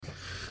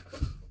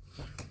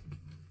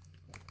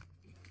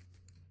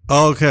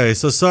Okay,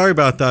 so sorry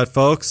about that,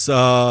 folks.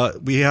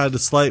 We had a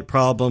slight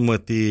problem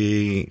with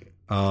the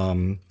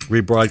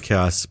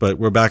rebroadcast, but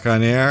we're back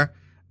on air.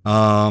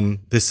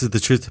 This is the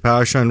Truth to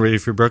Power Show on Radio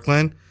Free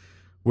Brooklyn.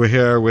 We're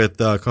here with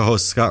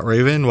co-host Scott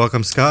Raven.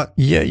 Welcome, Scott.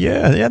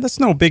 Yeah. That's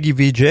no biggie,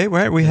 VJ.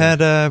 Right? We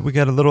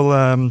got a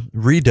little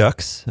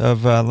redux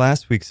of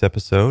last week's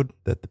episode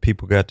that the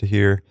people got to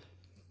hear.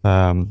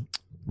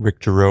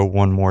 Rick Giroux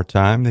one more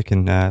time. They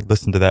can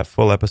listen to that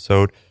full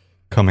episode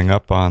coming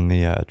up on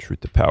the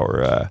Truth to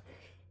Power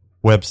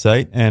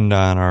website and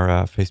on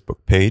our Facebook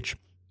page.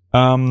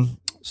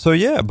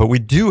 But we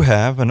do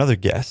have another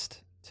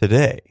guest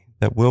today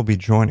that will be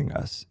joining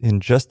us in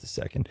just a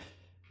second.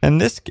 And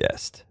this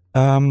guest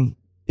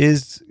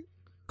is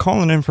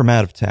calling in from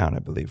out of town, I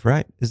believe,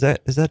 right? Is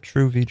that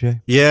true, VJ?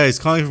 Yeah, he's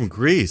calling from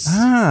Greece.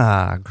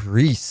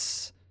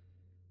 Greece.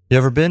 You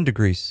ever been to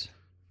Greece?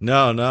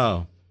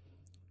 No.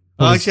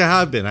 Actually, I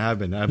have been.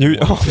 You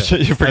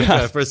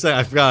forgot. For a second,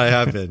 I forgot I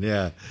have been,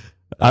 yeah.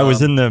 I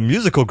was in the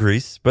musical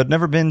Greece, but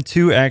never been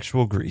to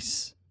actual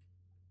Greece.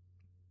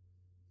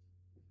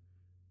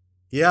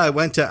 Yeah, I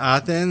went to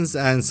Athens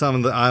and some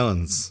of the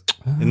islands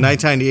in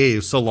 1998. It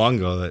was so long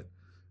ago that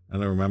I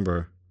don't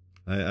remember.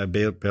 I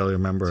barely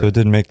remember. So it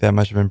didn't make that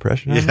much of an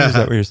impression on you? Is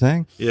that what you're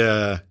saying?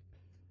 Yeah.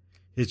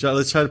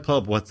 Let's try to pull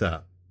up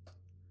WhatsApp.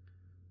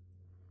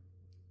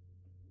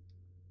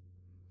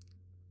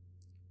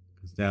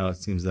 Because now it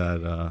seems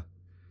that,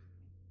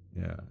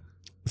 yeah.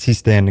 Is he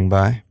standing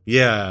by?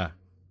 Yeah.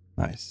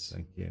 Nice.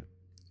 Thank you.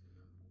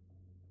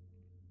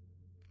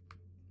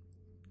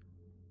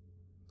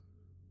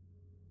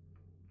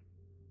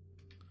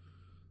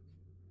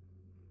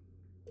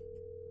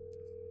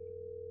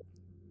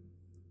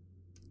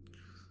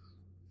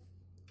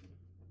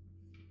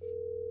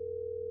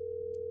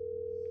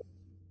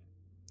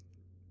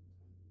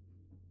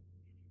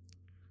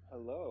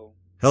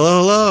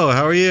 Hello.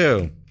 How are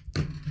you?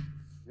 Good.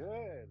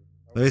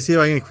 Let me see if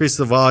I can increase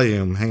the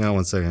volume. Hang on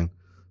one second.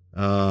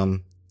 Let me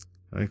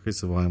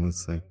increase the volume.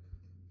 Let's see.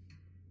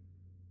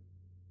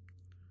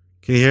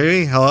 Can you hear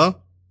me? Hello?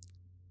 Can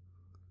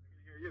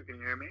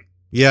you hear me?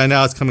 Yeah,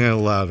 now it's coming a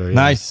little louder. Yeah.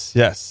 Nice.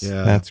 Yes.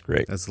 Yeah. That's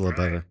great. That's a little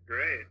better.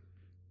 Great.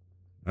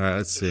 All right,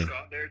 let's see.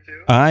 Scott there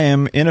too? I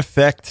am in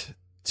effect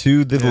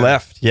to the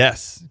left.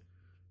 Yes.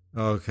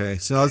 Okay,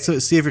 so let's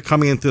see if you're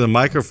coming in through the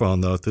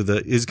microphone, though.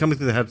 Is it coming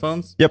through the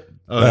headphones? Yep.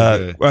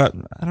 Okay. Well,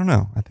 I don't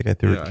know. I think I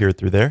hear it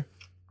through there.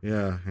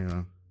 Yeah, hang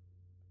on.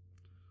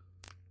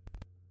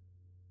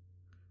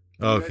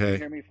 You Okay. can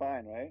hear me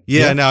fine, right?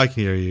 Yeah, now I can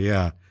hear you,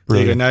 yeah.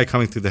 Brilliant. Now you're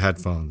coming through the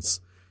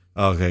headphones.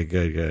 Okay,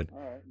 good. All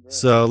right. Great.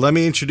 So let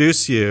me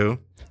introduce you,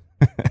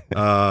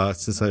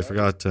 since I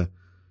forgot to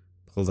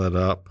pull that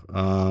up.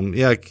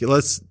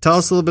 Let's tell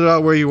us a little bit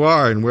about where you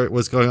are and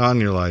what's going on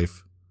in your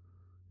life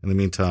in the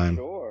meantime.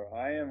 Sure.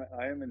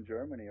 I am in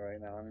Germany right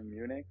now. I'm in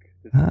Munich.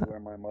 This is where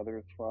my mother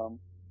is from.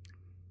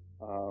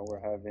 We're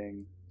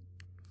having,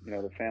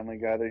 the family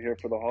gathered here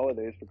for the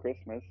holidays for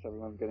Christmas.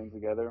 Everyone's getting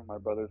together. My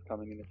brother's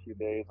coming in a few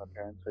days. My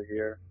parents are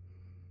here.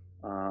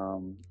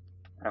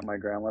 At my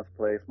grandma's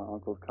place. My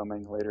uncle's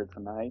coming later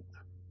tonight.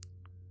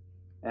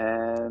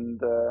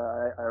 And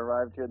I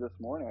arrived here this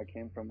morning. I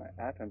came from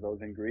Athens. I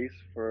was in Greece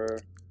for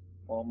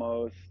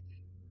almost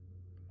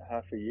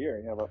half a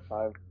year. About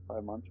 5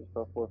 months or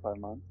so, 4 or 5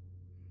 months.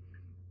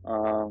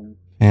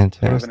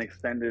 Fantastic. Sort of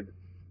an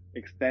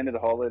extended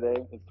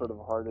holiday. It sort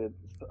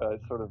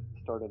of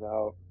started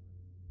out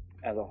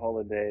as a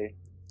holiday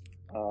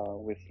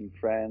with some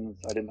friends.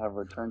 I didn't have a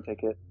return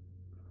ticket,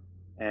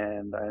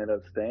 and I ended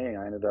up staying.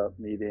 I ended up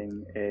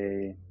meeting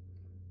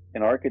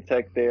an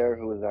architect there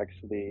who I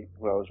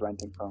was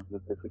renting from, who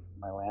was basically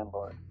my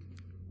landlord,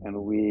 and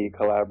we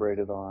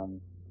collaborated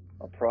on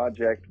a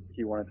project.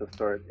 He wanted to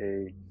start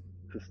a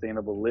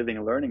sustainable living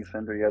and learning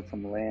center. He had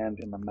some land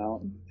in the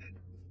mountains,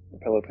 the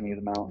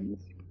Peloponnese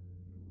Mountains.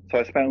 So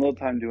I spent a little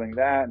time doing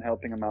that and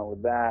helping him out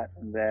with that,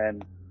 and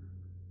then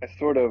I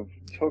sort of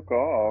took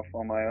off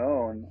on my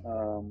own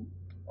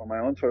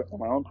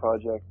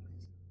project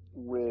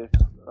with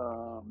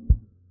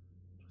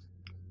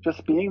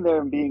just being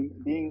there and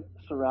being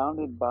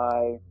surrounded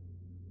by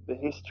the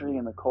history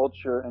and the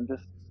culture, and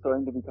just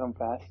starting to become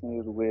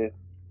fascinated with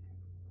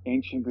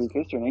ancient Greek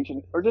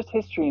history or just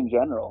history in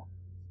general,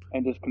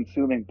 and just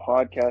consuming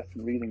podcasts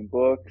and reading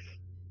books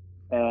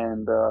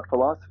and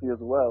philosophy as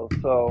well.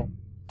 So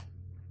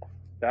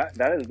that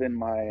has been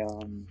my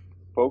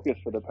focus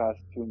for the past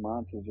 2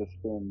 months. Has just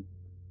been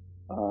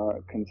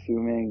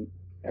consuming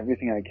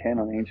everything I can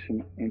on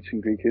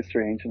ancient Greek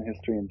history, ancient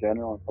history in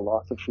general, and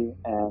philosophy.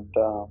 And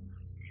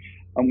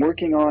I'm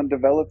working on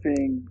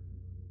developing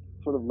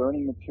sort of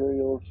learning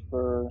materials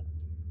for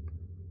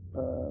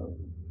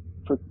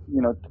to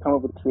come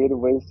up with creative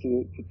ways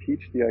to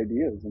teach the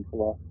ideas in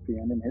philosophy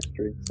and in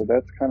history. So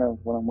that's kind of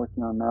what I'm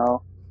working on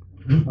now.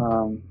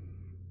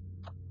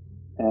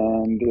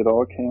 And it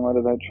all came out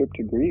of that trip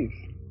to Greece.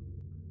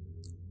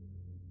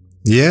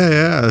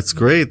 Yeah, that's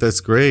great. So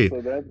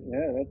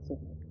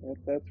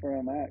that's where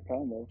I'm at,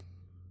 kind of.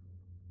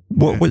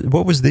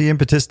 What was the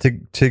impetus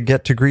to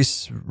get to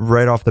Greece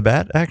right off the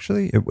bat?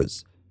 Actually, it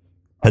was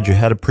Had you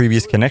had a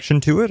previous connection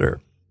to it, or?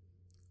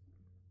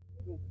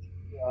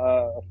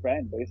 A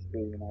friend,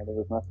 basically. There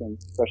was nothing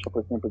special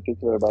in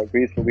particular about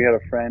Greece, but we had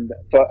a friend.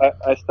 So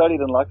I studied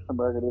in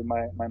Luxembourg. I did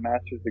my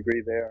master's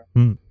degree there.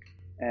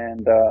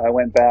 And I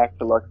went back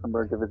to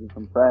Luxembourg to visit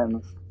some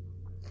friends.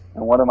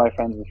 And one of my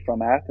friends was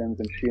from Athens,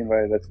 and she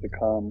invited us to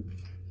come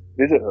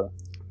visit her.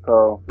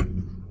 So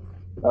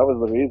that was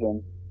the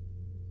reason.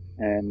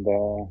 And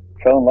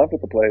fell in love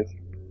with the place.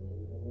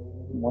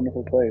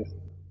 Wonderful place.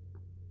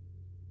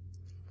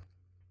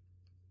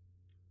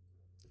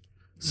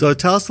 So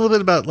tell us a little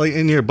bit about, like,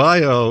 in your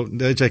bio,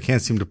 which I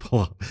can't seem to pull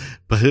up,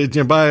 but in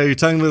your bio, you're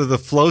talking about the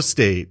flow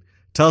state.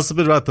 Tell us a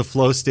bit about the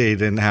flow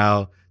state and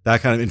how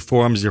that kind of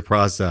informs your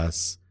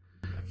process.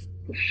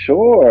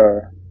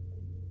 Sure.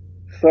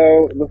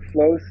 So the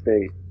flow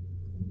state,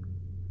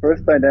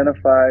 first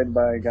identified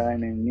by a guy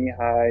named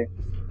Mihai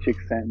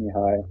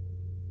Csikszentmihalyi,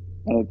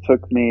 and it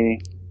took me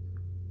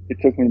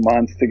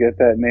months to get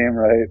that name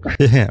right.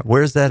 Yeah,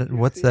 where's that?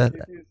 What's that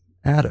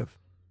out of?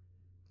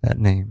 That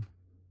name.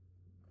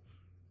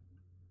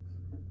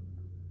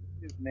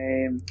 His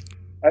name.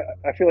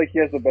 I feel like he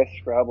has the best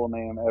Scrabble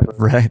name ever.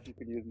 Right. You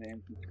could use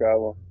names in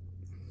Scrabble.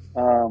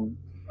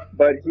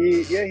 But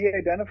he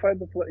identified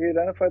the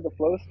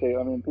flow state.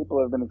 I mean, people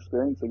have been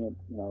experiencing it,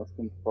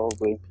 since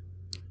probably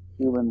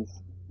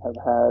humans have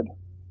had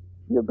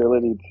the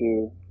ability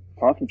to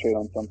concentrate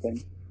on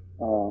something.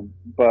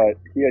 But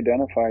he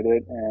identified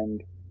it,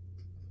 and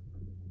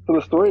so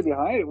the story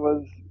behind it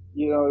was,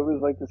 it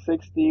was like the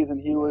 60s,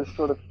 and he was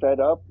sort of fed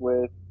up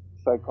with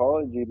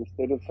psychology, the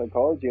state of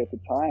psychology at the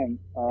time.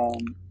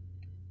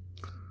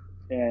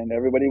 And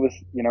everybody was,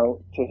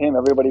 to him,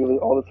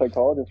 all the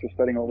psychologists were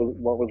studying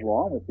what was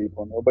wrong with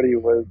people. Nobody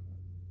was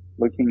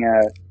looking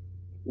at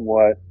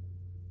what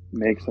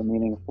makes a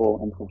meaningful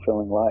and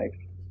fulfilling life,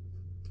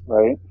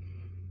 right?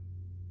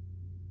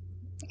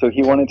 So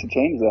he wanted to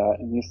change that,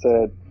 and he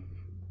said,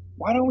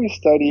 why don't we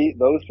study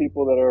those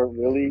people that are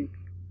really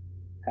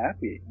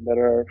happy, that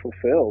are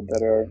fulfilled,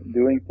 that are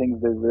doing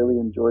things they really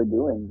enjoy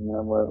doing,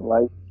 where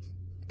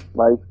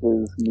life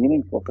is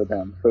meaningful for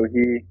them. So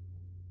he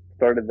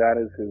started that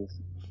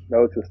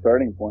was his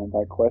starting point,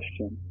 that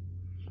question.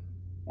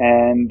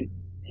 And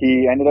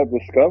he ended up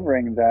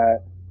discovering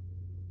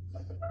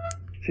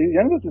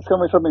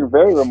something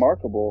very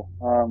remarkable.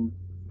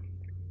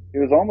 It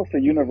was almost a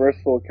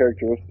universal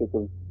characteristic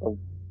of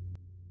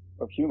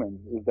humans,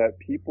 is that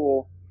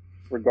people,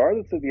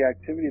 regardless of the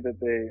activity that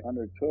they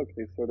undertook,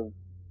 they sort of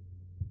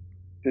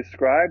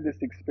described this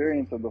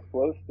experience of the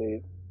flow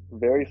state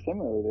very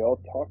similarly. They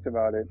all talked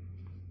about it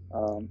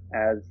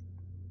as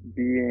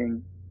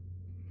being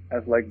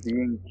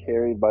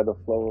carried by the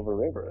flow of a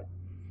river.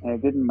 And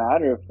it didn't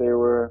matter if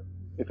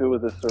it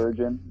was a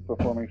surgeon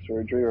performing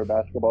surgery, or a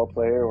basketball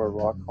player, or a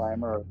rock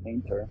climber, or a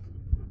painter.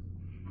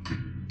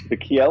 The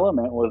key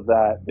element was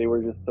that they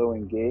were just so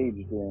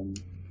engaged in,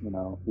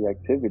 the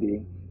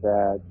activity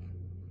that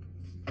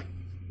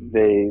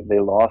they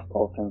lost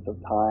all sense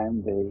of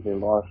time. They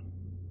lost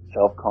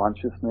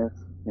self-consciousness,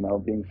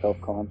 being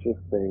self-conscious.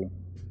 There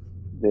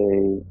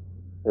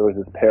was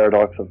this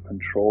paradox of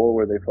control,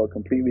 where they felt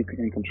completely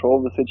in control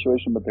of the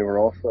situation, but they were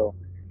also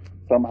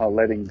somehow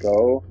letting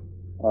go,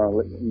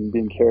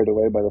 being carried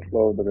away by the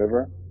flow of the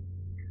river,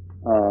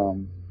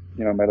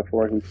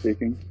 metaphorically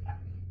speaking.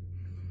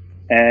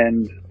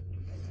 And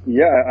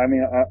yeah, I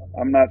mean,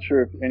 I'm not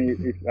sure if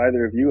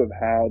either of you have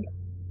had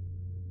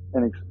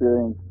an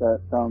experience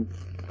that sounds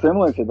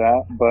similar to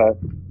that, but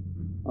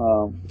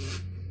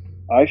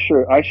I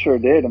sure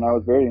did, and I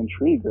was very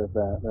intrigued with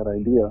that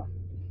idea.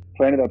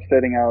 So I ended up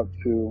setting out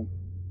to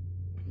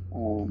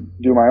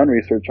do my own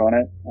research on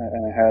it,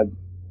 and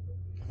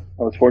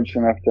I was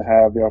fortunate enough to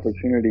have the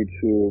opportunity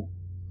to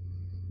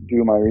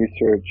do my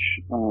research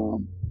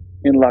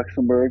in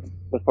Luxembourg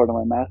as part of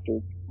my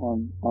master's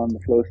on the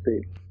flow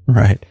state.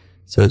 Right.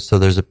 So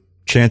there's a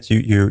chance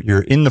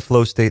you're in the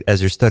flow state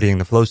as you're studying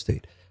the flow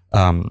state,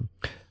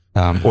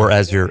 or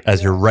as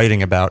you're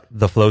writing about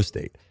the flow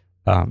state,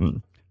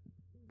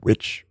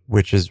 which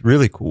is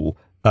really cool.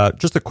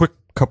 Just a quick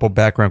couple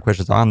background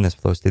questions on this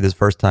flow state. This is the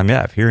first time,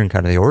 I'm hearing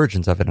kind of the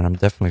origins of it, and I'm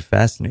definitely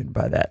fascinated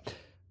by that.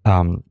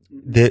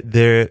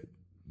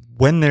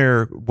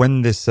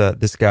 When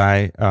this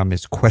guy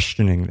is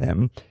questioning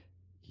them,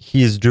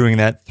 he is doing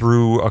that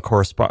through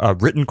a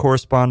written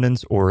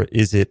correspondence, or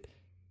is it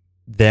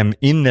them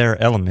in their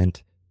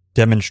element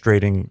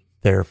demonstrating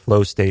their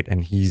flow state,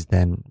 and he's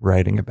then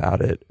writing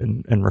about it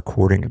and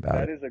recording about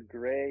it? That is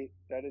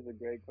a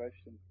great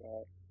question,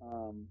 Scott.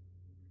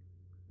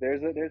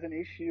 There's an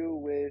issue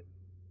with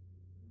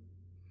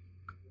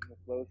the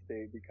flow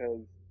state,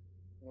 because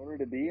in order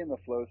to be in the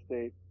flow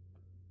state,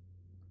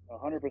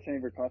 100%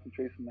 of your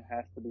concentration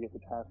has to be at the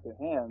task at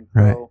hand.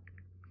 Right. So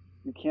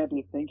you can't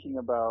be thinking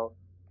about,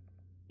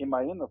 am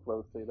I in the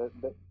flow state?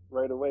 That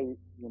right away,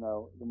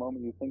 the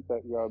moment you think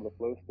that, you're out of the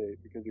flow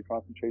state, because your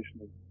concentration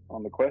is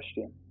on the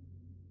question.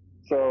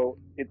 So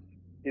it's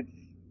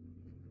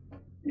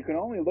you can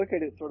only look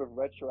at it sort of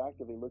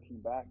retroactively, looking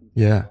back and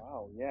say,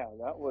 wow, yeah,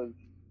 that was,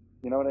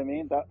 you know what I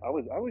mean? That I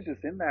was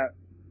just in that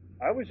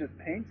I was just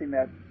painting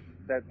that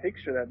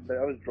picture that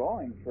I was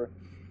drawing for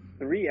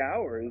 3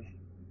 hours,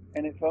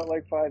 and it felt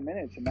like 5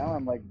 minutes. And now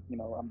I'm like,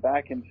 I'm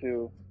back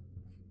into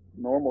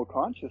normal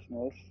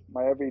consciousness,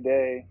 my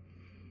everyday,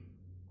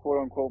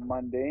 quote unquote,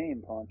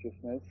 mundane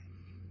consciousness.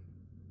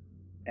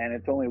 And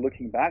it's only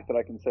looking back that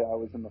I can say I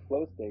was in the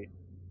flow state.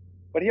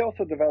 But he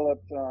also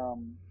developed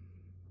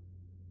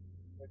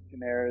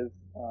questionnaires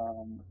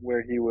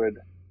where he would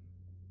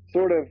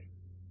sort of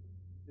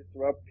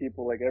disrupt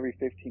people like every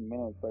 15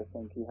 minutes. I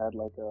think he had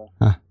like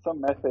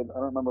some method. I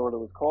don't remember what it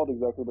was called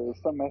exactly, but it was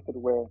some method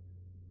where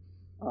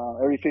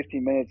every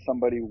 15 minutes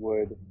somebody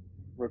would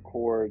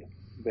record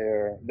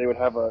they would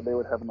have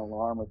an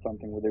alarm or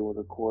something where they would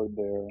record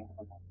their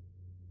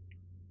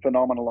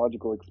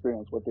phenomenological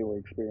experience, what they were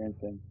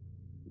experiencing,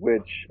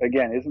 which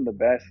again isn't the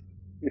best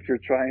if you're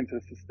trying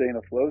to sustain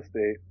a flow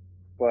state,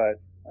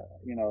 but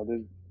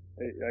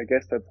I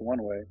guess that's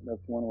one way.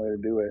 That's one way to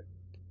do it.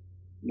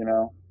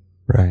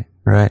 Right.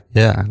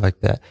 Yeah, I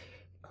like that.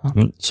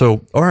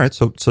 So, all right.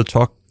 So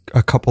talk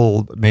a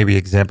couple maybe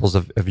examples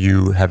of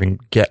you having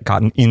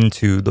gotten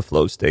into the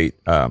flow state.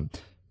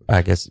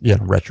 I guess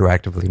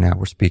retroactively now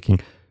we're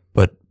speaking,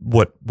 but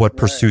what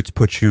pursuits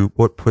put you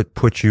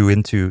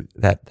into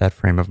that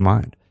frame of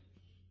mind?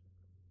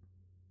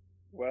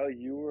 Well,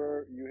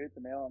 you hit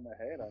the nail on the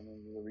head. I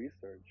mean, the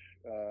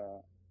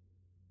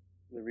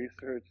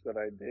research that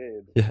I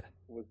did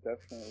was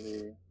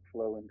definitely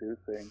flow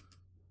inducing.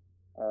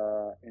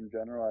 In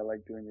general, I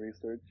like doing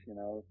research.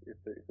 If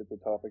it's a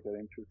topic that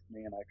interests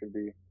me, and I can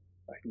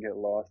get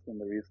lost in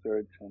the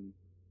research and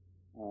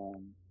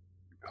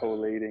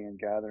collating and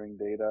gathering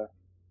data.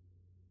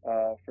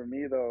 For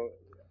me, though,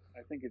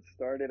 I think it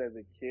started as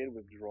a kid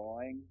with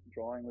drawing.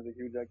 Drawing was a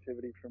huge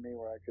activity for me,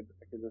 where I could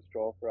just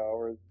draw for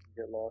hours,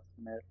 get lost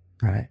in it.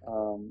 Right.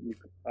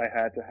 I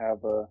had to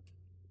have a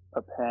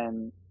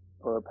pen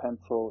or a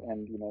pencil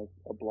and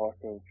a block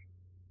of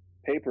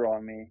paper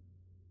on me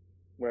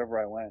wherever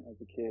I went as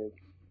a kid.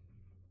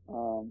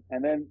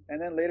 And then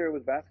later it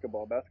was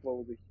basketball. Basketball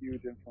was a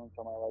huge influence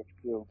on my life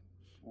too.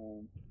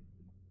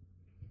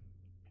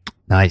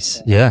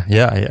 Nice. Yeah.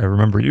 I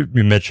remember you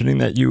mentioning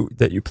that you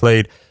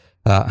played.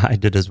 I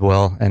did as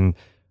well. And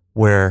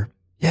where,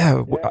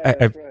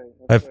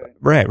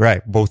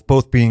 right.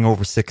 Both being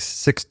over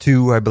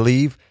 6'2", I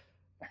believe,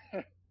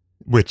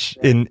 which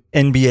in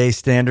NBA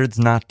standards,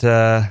 not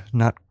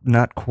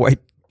quite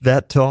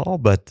that tall,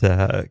 but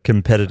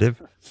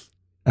competitive.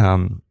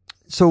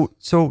 So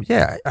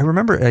yeah, I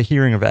remember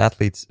hearing of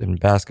athletes in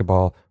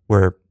basketball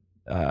where,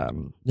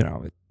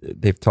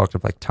 they've talked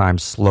of like time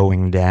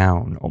slowing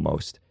down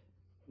almost.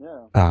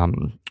 Yeah.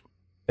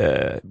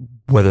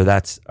 Whether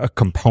that's a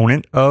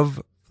component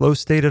of flow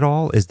state at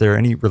all, is there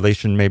any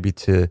relation maybe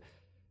to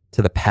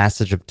the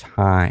passage of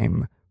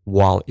time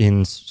while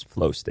in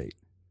flow state?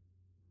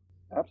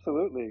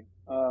 Absolutely.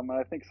 And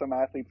I think some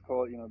athletes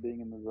call it, being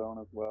in the zone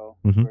as well.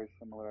 Mm-hmm. Very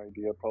similar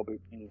idea, probably,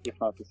 if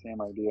not the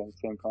same idea, the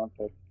same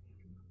concept.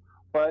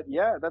 But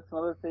yeah, that's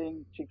another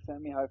thing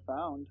Csikszentmihalyi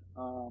found,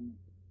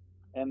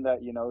 and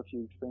that if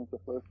you experience the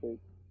flow state,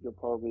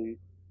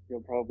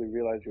 you'll probably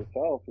realize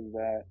yourself is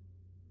that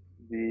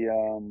he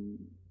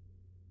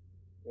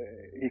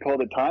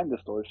called it time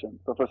distortion.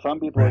 So for some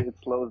people it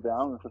slows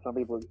down, and for some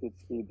people it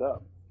speeds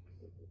up.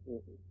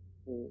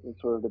 It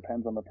sort of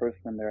depends on the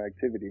person and their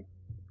activity.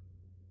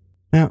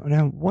 Now,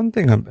 one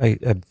thing I'm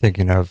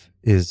thinking of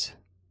is,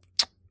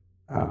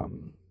 are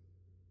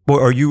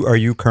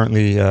you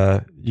currently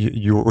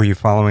were you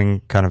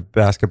following kind of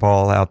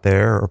basketball out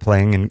there or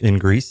playing in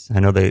Greece? I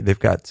know they've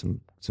got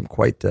some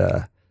quite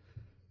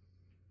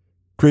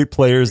great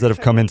players that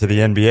have come into the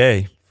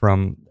NBA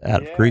from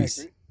out of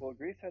Greece.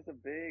 Greece has a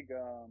big. I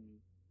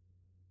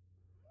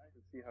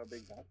to see how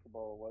big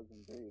basketball was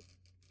in Greece.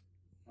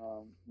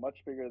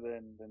 Much bigger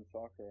than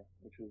soccer,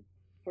 which is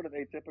sort of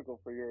atypical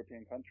for a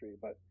European country,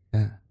 but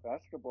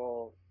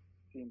basketball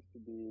seems to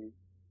be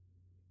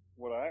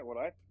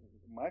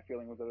my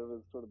feeling was that it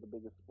was sort of the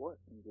biggest sport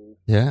in Greece.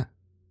 Yeah.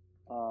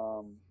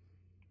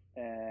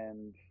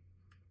 And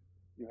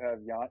you have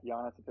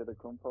Giannis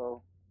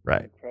Antetokounmpo,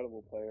 right?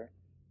 Incredible player.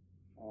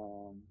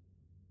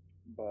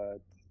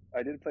 But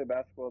I did play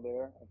basketball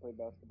there. I played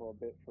basketball a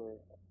bit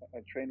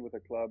I trained with a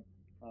club,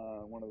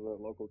 one of the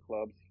local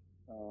clubs,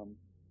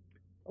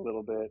 a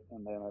little bit,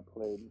 and then I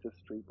played just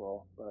street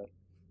ball. But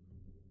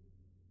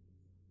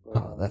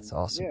that's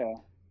awesome. Yeah.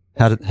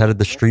 How did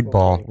the street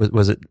ball,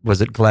 was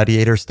it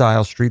gladiator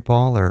style street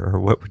ball, or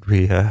what would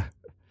we? I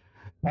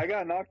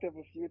got knocked up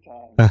a few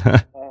times,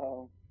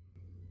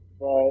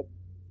 but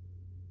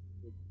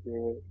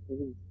it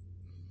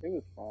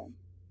was fun.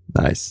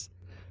 Nice.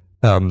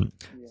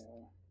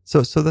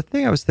 So the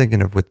thing I was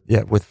thinking of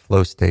with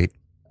flow state,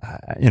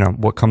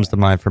 what comes to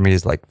mind for me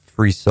is like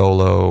free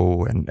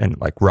solo and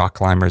like rock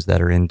climbers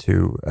that are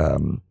into,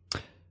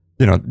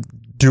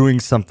 doing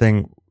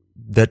something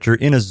that you're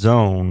in a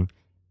zone.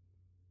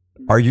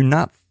 Are you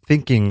not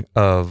thinking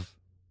of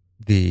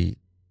the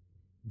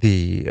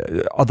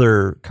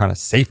other kind of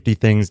safety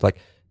things, like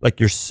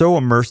you're so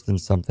immersed in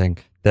something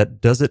that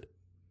does it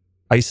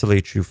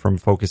isolate you from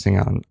focusing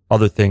on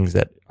other things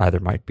that either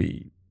might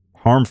be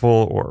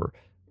harmful or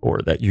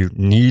that you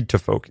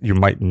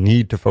might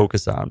need to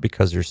focus on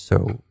because you're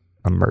so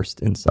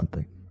immersed in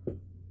something?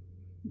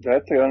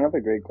 That's another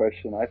great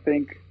question. I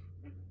think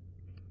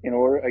in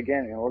order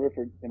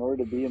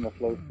to be in the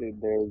flow state,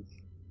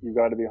 you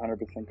got to be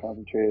 100%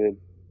 concentrated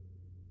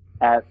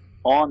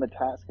on the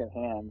task at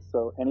hand.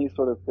 So any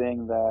sort of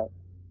thing that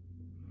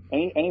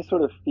any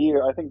sort of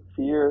fear, I think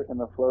fear in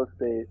the flow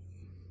state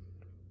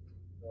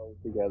goes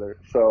together.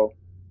 So,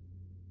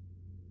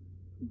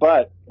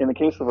 but in the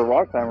case of a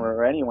rock climber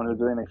or anyone who's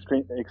doing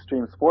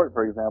extreme sport,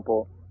 for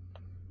example,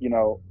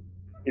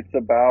 it's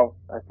about,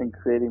 I think,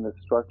 creating the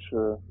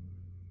structure,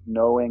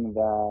 knowing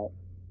that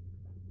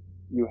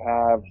you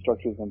have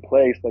structures in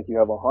place, like you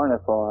have a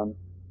harness on.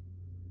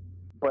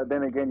 But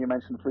then again, you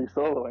mentioned free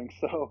soloing,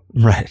 so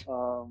right.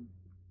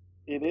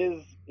 That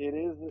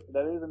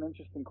is an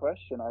interesting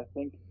question. I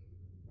think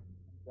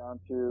down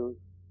to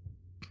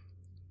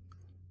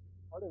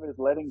part of it is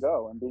letting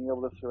go and being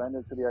able to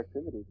surrender to the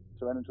activity,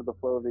 surrender to the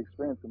flow of the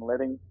experience,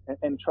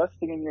 and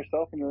trusting in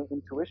yourself and your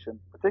intuition,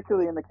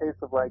 particularly in the case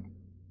of like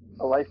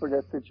a life or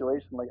death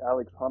situation like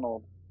Alex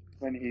Honnold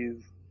when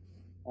he's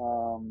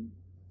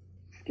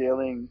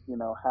scaling,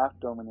 Half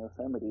Dome in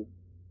Yosemite,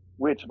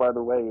 which, by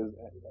the way, is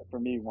for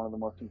me one of the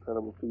most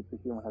incredible feats a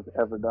human has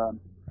ever done.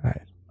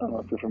 Right. I don't know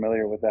if you're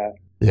familiar with that.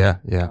 Yeah.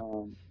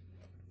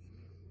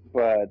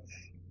 But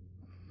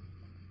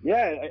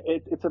yeah,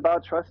 it's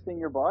about trusting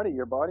your body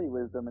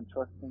wisdom, and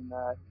trusting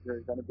that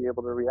you're going to be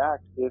able to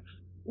react if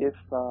you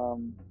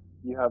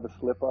have a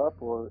slip up,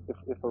 or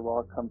if a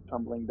rock comes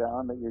tumbling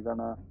down, that you're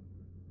gonna,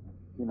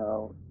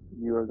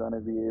 you are going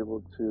to be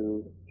able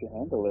to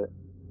handle it.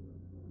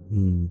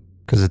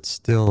 Because it's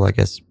still, I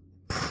guess,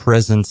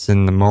 presence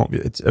in the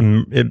moment.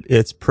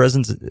 It's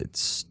presence.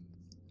 It's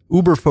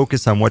uber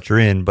focus on what you're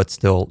in, but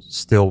still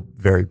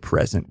very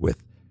present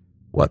with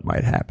what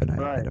might happen.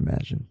 I'd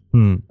imagine.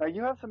 Now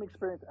you have some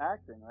experience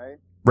acting, right?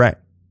 Right.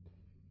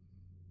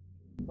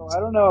 So I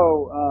don't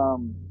know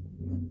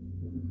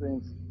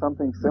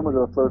something similar to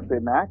the flow state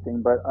in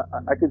acting, but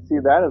I could see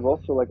that as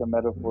also like a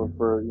metaphor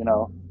for,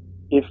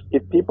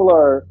 if people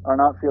are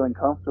not feeling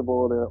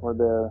comfortable, or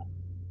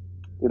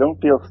they don't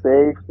feel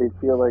safe, they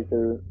feel like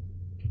there's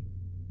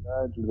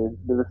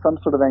some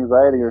sort of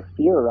anxiety or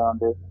fear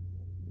around it,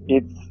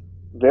 it's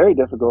very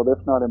difficult,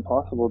 if not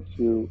impossible,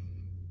 to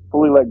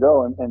fully let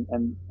go and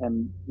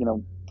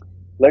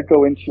let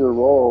go into your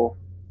role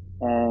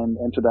and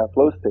enter that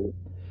flow state.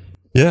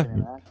 Yeah,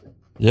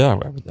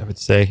 I would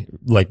say,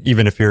 like,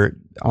 even if you're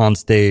on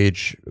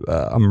stage,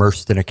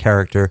 immersed in a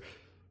character,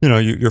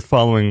 you're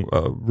following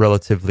a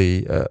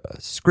relatively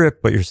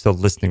script, but you're still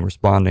listening,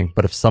 responding.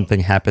 But if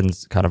something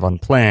happens kind of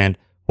unplanned,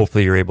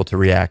 hopefully you're able to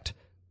react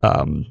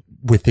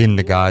within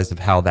the guise of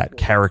how that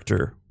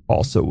character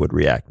also would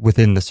react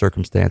within the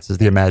circumstances,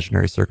 the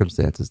imaginary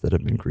circumstances that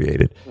have been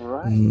created.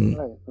 Right.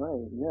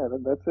 Yeah,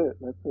 that's it.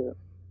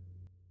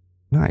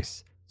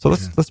 Nice. So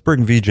let's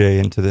bring VJ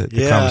into the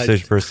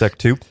conversation for a sec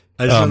too.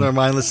 I just want to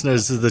remind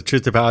listeners, this is the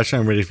Truth to Power Show.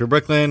 I'm ready for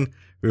Brooklyn.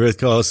 We're with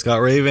co-host Scott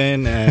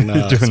Raven and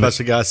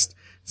special guest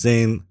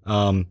Zane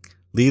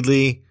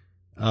Ledley.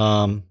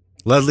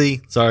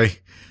 Ledley.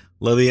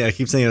 I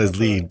keep saying it as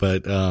lead,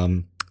 but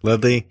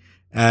Ledley.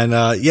 And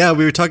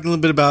we were talking a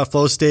little bit about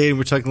flow state, and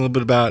we're talking a little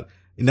bit about,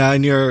 now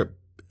in your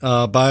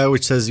bio,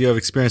 which says you have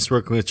experience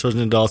working with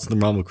children and adults in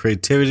the realm of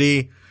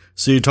creativity.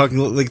 So you're talking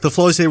like the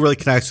flow state really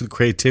connects with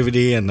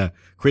creativity and the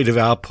creative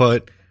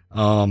output.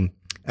 And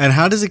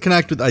how does it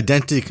connect with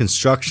identity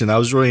construction? That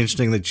was really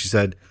interesting that you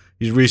said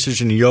you're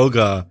researching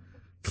yoga,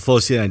 the flow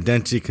state and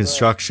identity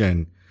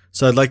construction.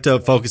 So I'd like to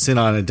focus in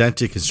on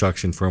identity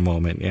construction for a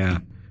moment. Yeah.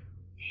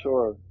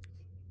 Sure.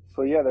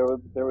 So yeah, there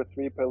were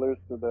three pillars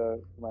to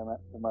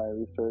my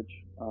research: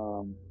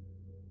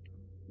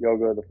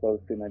 yoga, the flow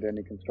state, and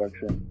identity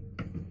construction.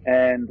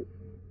 And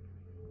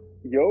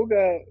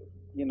yoga,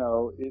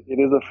 it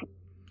is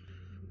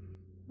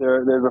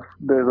there's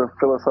a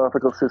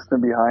philosophical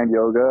system behind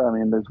yoga. I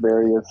mean, there's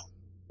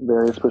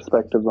various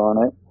perspectives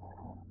on it,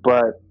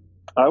 but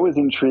I was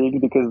intrigued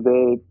because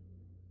in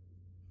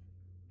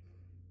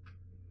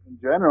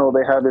general,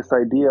 they have this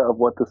idea of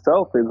what the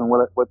self is and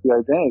what the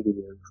identity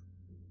is.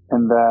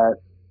 And that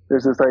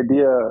there's this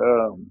idea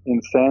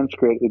in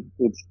Sanskrit,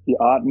 it's the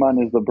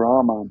Atman is the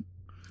Brahman,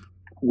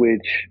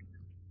 which,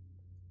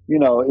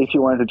 if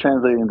you wanted to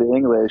translate it into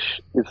English,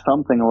 is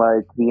something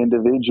like the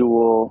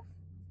individual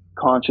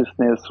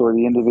consciousness or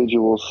the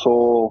individual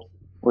soul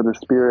or the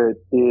spirit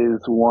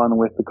is one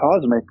with the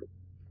cosmic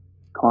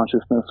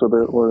consciousness or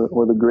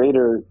the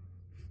greater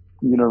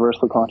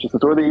universal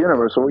consciousness or the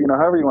universe, or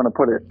however you want to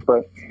put it.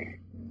 But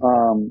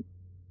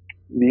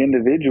the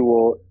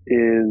individual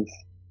is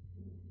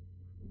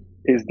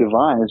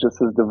divine, is just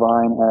as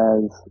divine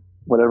as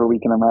whatever we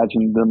can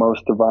imagine the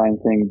most divine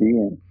thing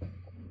being.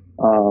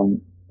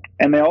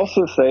 And they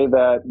also say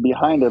that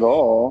behind it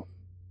all,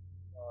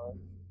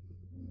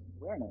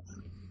 awareness.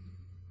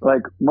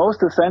 Like,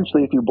 most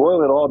essentially, if you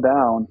boil it all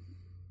down,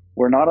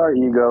 we're not our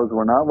egos,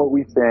 we're not what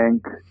we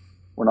think,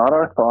 we're not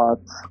our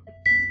thoughts,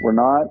 We're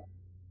not,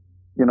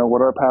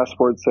 what our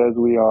passport says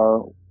we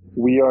are.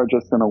 We are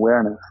just an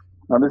awareness.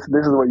 Now, this is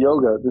what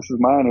yoga. This is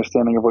my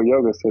understanding of what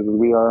yoga says. Is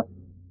we are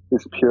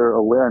this pure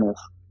awareness,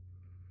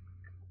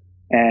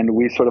 and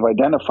we sort of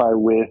identify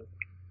with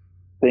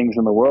things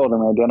in the world,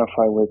 and we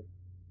identify with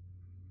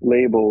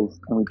labels,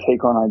 and we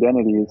take on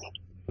identities,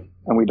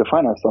 and we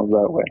define ourselves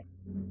that way.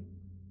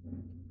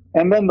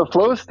 And then the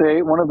flow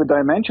state, one of the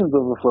dimensions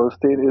of the flow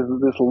state is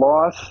this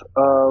loss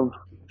of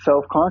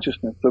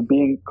self-consciousness. So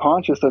being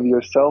conscious of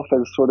yourself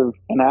as sort of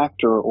an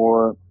actor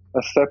or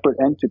a separate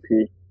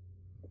entity.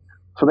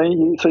 So then,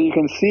 you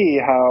can see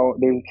how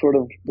there's sort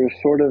of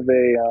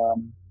a,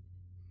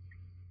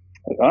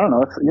 I don't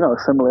know, a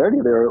similarity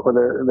there, or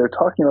they're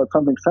talking about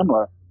something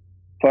similar.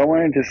 So I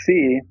wanted to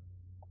see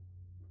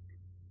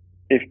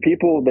if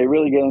people, they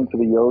really get into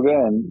the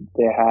yoga and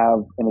they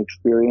have an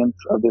experience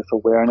of this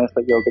awareness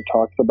that yoga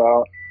talks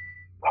about,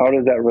 how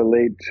does that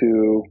relate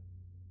to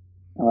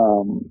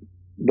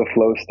the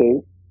flow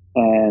state,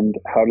 and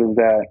how does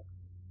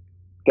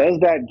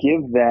that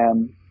give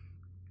them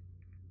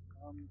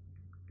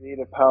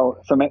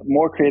some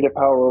more creative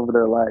power over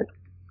their life?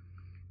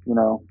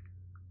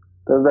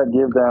 Does that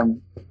give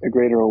them a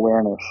greater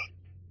awareness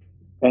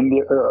and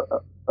the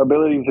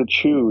ability to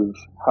choose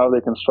how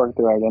they construct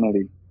their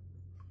identity?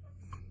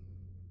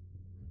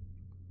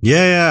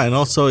 Yeah, and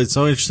also it's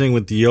so interesting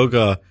with the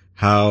yoga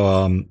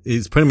how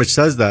it pretty much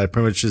says that. It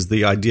pretty much is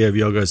the idea of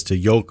yoga is to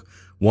yoke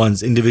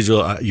one's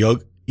individual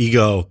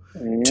ego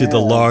to the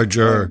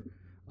larger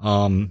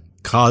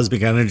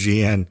cosmic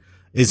energy. And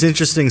it's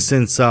interesting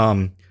since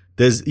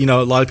there's, a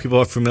lot of people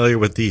are familiar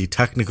with the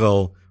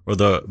technical or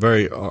the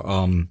very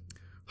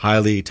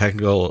highly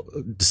technical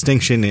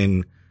distinction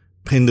in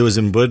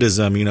Hinduism and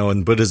Buddhism.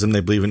 In Buddhism,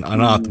 they believe in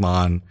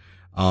Anatman.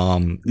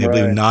 They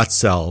believe in not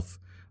self.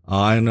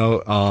 I don't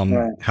know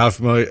how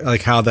familiar,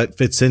 like how that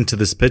fits into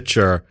this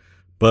picture,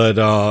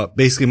 but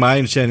basically my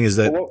understanding is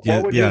that.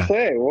 What would you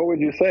say? What would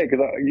you say? Because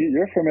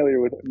you're familiar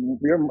with.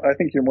 I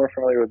think you're more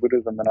familiar with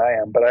Buddhism than I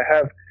am, but I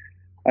have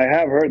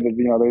heard that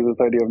there's this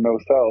idea of no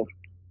self.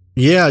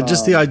 Yeah,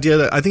 just the idea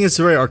that I think it's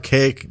a very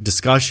archaic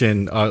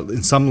discussion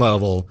in some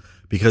level,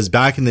 because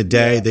back in the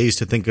day they used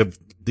to think of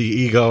the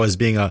ego as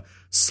being a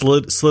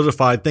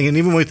solidified thing, and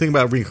even when we think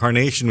about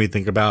reincarnation, we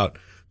think about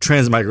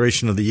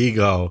transmigration of the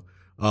ego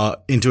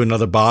into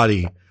another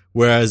body,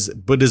 whereas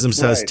Buddhism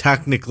says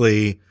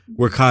technically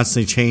we're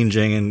constantly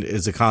changing and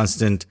is a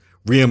constant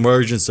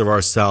reemergence of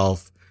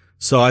ourself.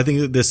 So I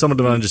think there's somewhat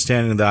of an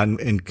understanding of that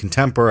in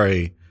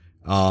contemporary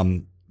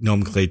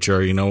nomenclature,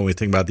 when we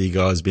think about the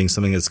ego as being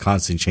something that's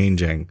constantly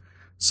changing.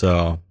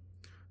 So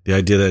the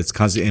idea that it's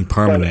constantly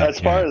impermanent. But as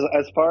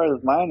far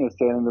as my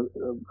understanding,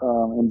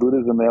 in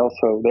Buddhism, they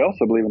also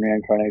believe in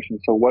reincarnation.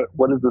 So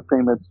what is the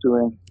thing that's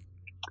doing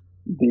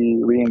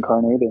the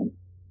reincarnating?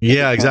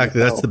 Yeah,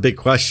 exactly. That's the big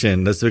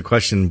question. That's the big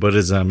question in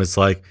Buddhism. It's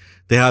like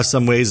they have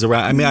some ways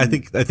around. I mean, I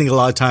think a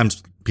lot of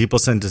times people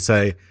tend to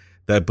say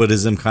that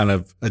Buddhism kind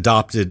of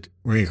adopted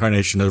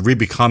reincarnation or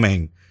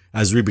rebecoming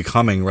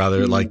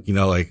rather,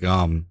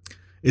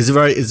 it's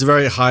a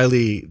very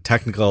highly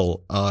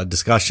technical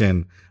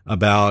discussion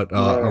about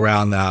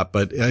around that.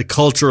 But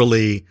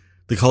culturally,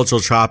 the cultural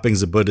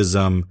trappings of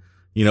Buddhism,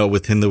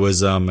 with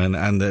Hinduism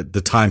and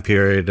the time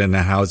period and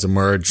how it's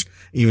emerged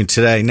even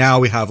today. Now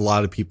we have a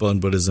lot of people in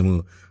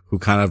Buddhism who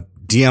kind of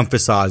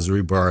de-emphasize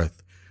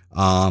rebirth,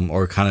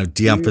 or kind of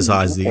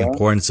de-emphasize the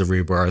importance of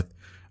rebirth,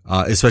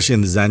 especially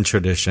in the Zen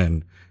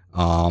tradition.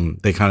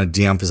 They kind of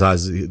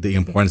de-emphasize the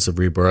importance of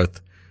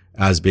rebirth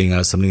as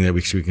being something that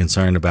we should be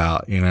concerned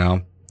about, Yeah.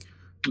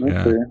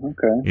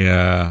 Okay.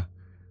 Yeah.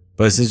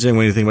 But it's interesting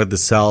when you think about the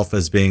self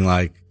as being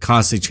like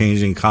constantly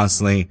changing,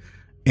 constantly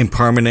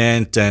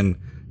impermanent, and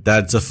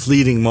that's a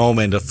fleeting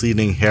moment, a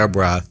fleeting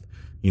hairbreadth.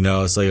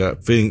 It's like a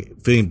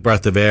fleeting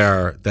breath of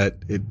air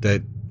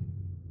that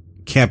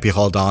can't be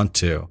held on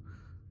to.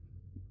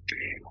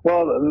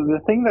 Well,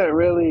 the thing that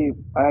really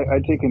I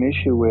take an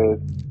issue with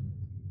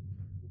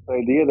the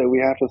idea that we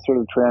have to sort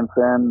of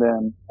transcend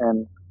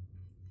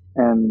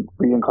and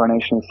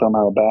reincarnation is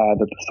somehow bad,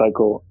 that the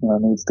cycle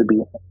needs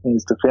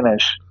to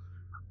finish.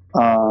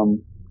 I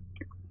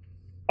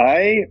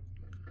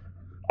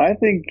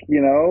think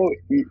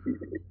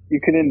you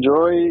can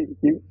enjoy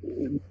the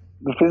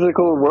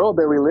physical world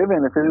that we live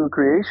in. The physical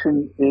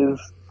creation is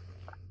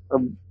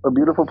a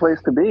beautiful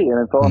place to be, and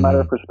it's all a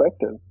matter of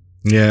perspective.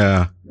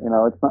 Yeah.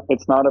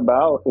 It's not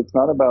about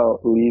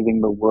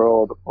leaving the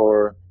world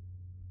or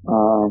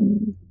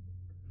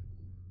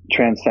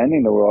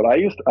transcending the world. I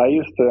used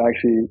to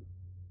actually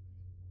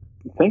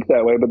think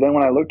that way, but then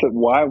when I looked at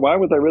why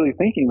was I really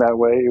thinking that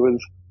way,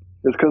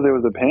 it's because there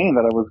was a pain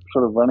that I was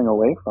sort of running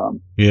away from.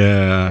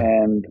 Yeah.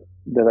 And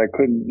that I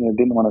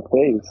didn't want to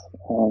face.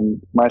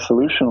 And my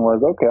solution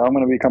was, okay, I'm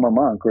going to become a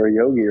monk or a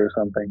yogi or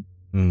something.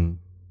 Mm.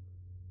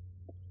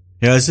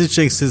 Yeah, it's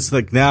interesting since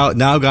now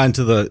got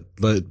into the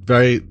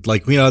very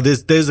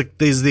there's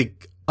the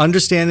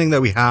understanding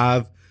that we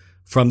have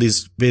from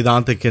these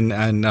Vedantic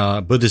and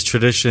Buddhist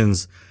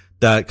traditions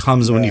that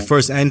comes when you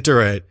first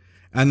enter it,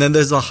 And then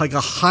there's like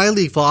a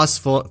highly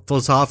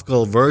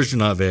philosophical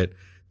version of it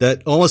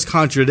that almost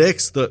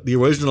contradicts the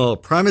original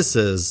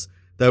premises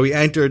that we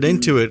entered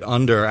into it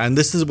under. And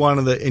this is one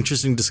of the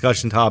interesting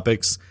discussion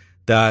topics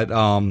that,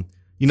 when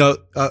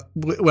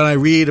I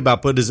read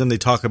about Buddhism, they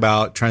talk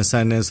about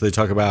transcendence, they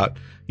talk about,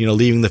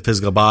 leaving the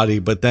physical body.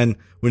 But then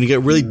when you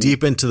get really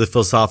deep into the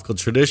philosophical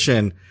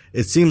tradition,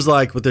 it seems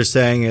like what they're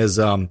saying is,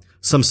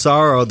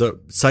 samsara, the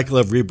cycle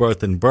of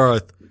rebirth and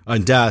birth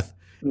and death,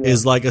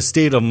 is like a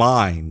state of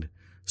mind.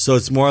 So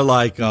it's more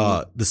like,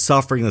 the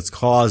suffering that's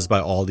caused by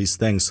all these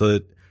things, so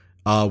that,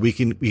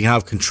 we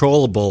have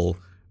controllable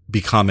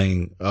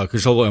becoming,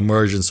 controllable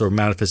emergence or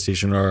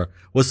manifestation, or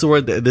what's the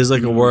word? There's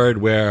like a word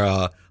where,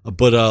 a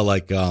Buddha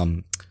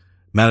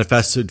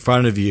manifests in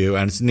front of you,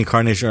 and it's an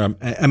incarnation or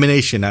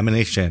emanation.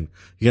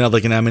 You can have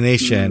like an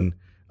emanation,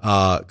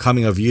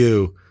 coming of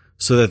you,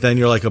 so that then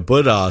you're like a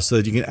Buddha, so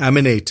that you can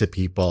emanate to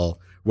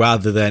people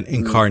rather than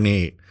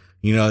incarnate.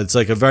 It's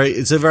like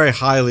it's a very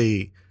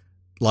highly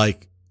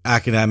like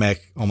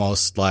academic,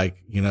 almost like,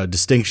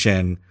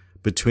 distinction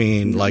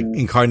between like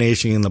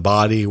incarnation in the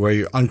body, where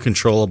you're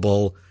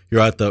uncontrollable.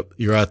 You're at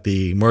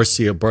the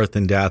mercy of birth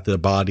and death of the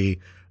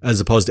body, as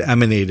opposed to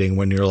emanating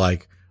when you're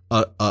like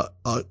a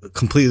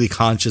completely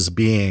conscious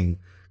being,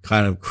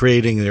 kind of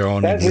creating their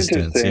own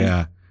existence.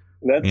 Yeah.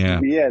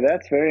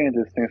 That's very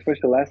interesting,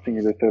 especially the last thing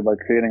you just said about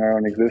creating our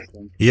own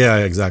existence. Yeah,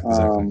 exactly.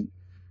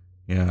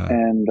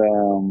 And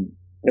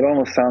it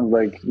almost sounds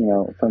like,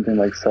 something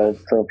like self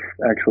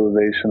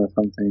actualization or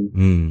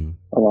something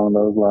along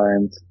those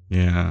lines.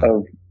 Yeah.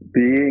 Of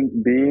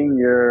being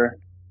your,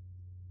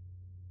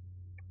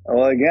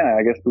 well, again,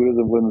 I guess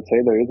Buddhism wouldn't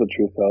say there is a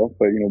true self,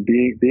 but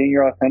being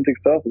your authentic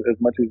self as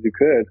much as you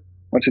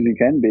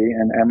can be,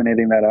 and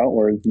emanating that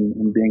outwards,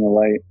 and being a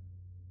light,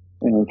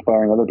 and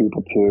inspiring other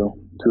people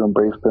to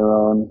embrace their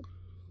own,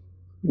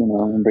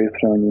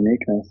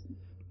 uniqueness.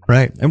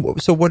 Right.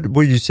 And so what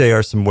would you say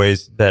are some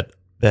ways that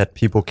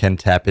people can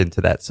tap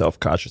into that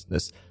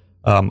self-consciousness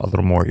a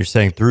little more? You're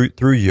saying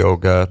through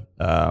yoga,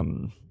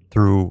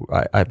 through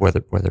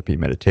whether it be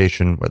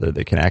meditation, whether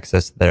they can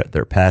access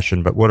their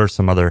passion, but what are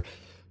some other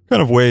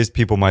kind of ways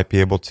people might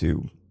be able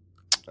to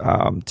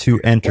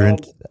enter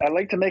into that? I'd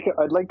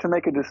like to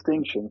make a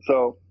distinction.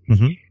 So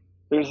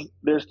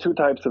there's two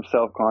types of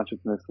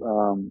self-consciousness,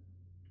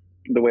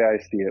 the way I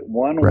see it.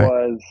 One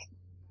was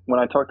when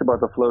I talked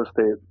about the flow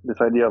state, this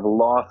idea of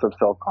loss of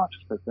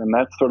self-consciousness, and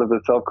that's sort of the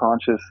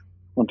self-conscious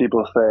when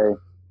people say,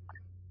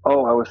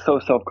 "Oh, I was so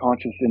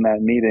self-conscious in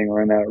that meeting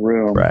or in that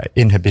room." Right,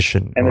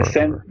 inhibition. And the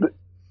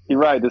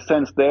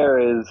sense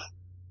there is,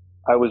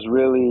 I was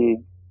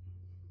really,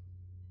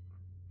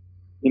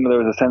 there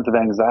was a sense of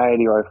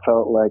anxiety, or I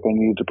felt like I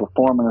needed to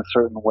perform in a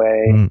certain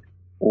way,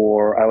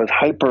 or I was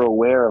hyper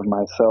aware of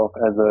myself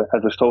as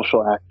a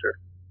social actor,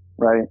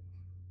 right?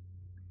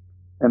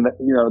 And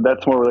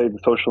that's more related to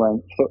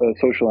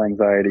social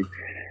anxiety.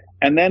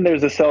 And then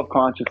there's the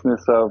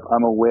self-consciousness of,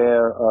 I'm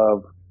aware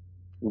of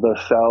the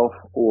self,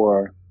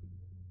 or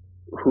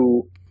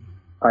who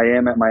I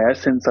am at my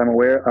essence. I'm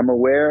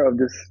aware of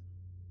this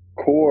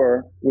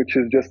core, which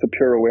is just a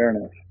pure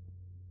awareness,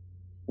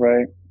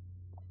 right?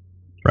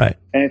 Right.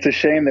 And it's a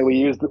shame that we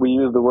use the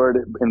word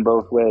in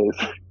both ways,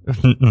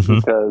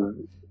 because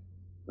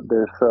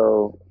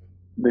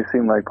they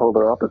seem like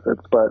polar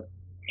opposites. But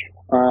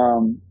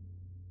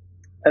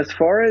as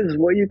far as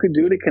what you could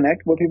do to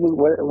connect, what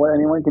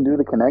anyone can do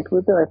to connect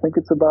with it, I think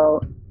it's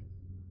about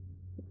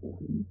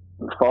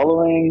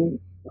following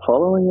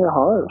your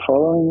heart,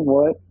 following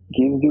what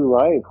gives you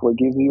life, what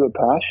gives you a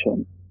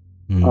passion,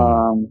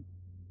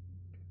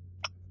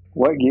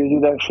 what gives you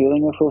that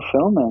feeling of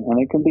fulfillment.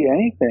 And it can be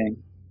anything,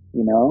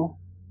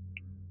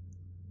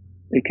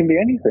 it can be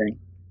anything.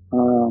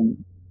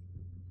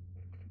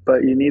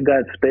 But you need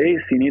that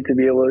space. You need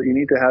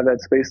to have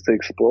that space to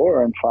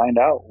explore and find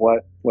out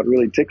what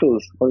really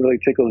tickles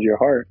your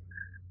heart.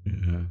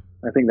 Mm-hmm.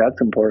 I think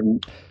that's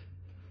important.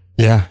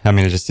 Yeah, I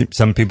mean, it just seems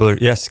some people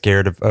are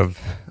scared of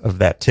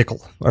that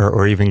tickle,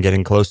 or even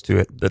getting close to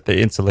it, that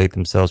they insulate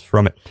themselves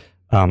from it.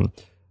 When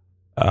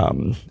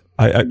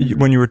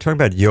you were talking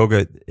about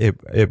yoga,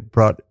 it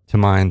brought to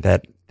mind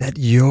that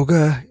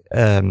yoga,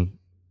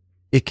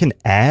 it can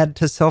add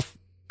to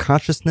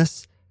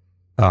self-consciousness,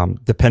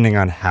 depending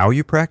on how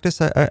you practice.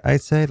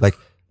 I'd say, like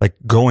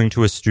going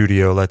to a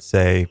studio, let's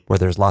say, where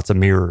there's lots of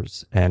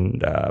mirrors,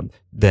 and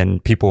then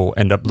people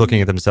end up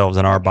looking at themselves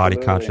and are body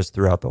conscious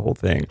throughout the whole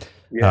thing.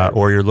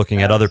 Or you're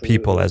looking at other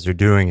people as they're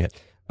doing it.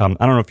 I don't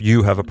know if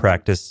you have a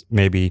practice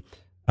maybe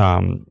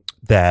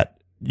that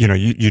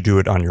you do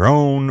it on your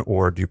own,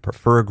 or do you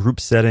prefer a group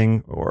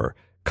setting, or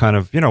kind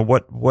of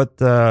what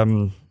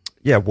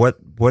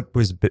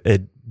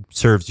it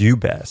serves you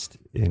best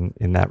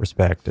in that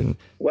respect. And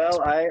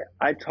well,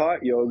 I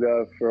taught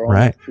yoga for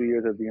almost 2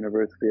 years at the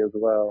university as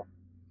well.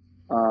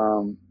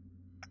 And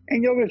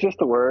yoga is just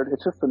a word.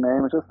 It's just a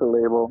name. It's just a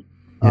label.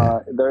 Yeah.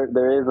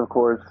 There is, of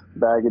course,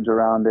 baggage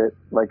around it,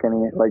 like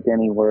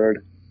any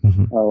word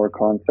or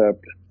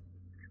concept.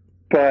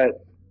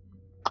 But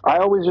I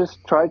always just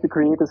try to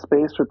create a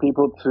space for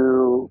people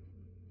to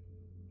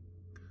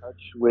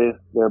touch with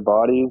their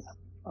bodies,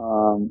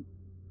 and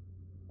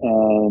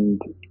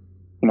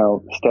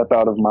step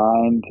out of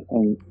mind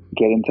and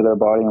get into their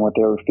body and what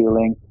they were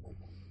feeling.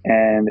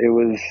 And it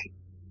was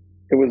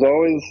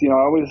always, I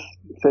always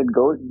said,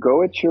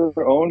 go at your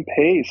own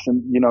pace,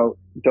 and you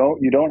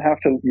don't have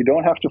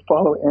to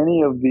follow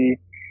any of the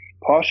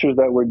postures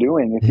that we're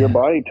doing. If your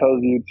body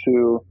tells you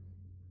to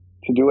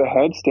do a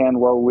headstand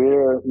while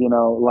we're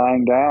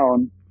lying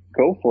down,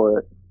 go for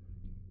it.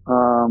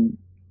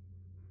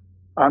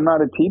 I'm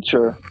not a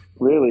teacher,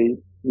 really.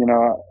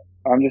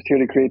 I'm just here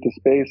to create the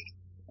space,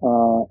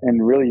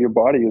 and really your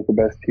body is the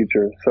best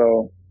teacher.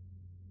 So,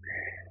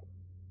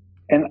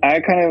 and I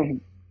kind of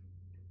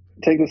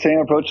take the same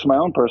approach to my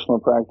own personal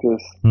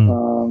practice.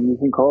 You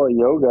can call it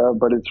yoga,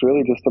 but it's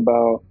really just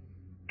about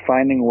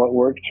finding what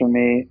works for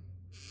me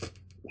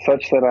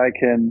such that I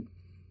can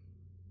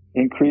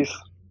increase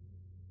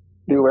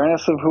the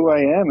awareness of who I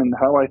am and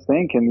how I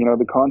think, and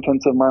the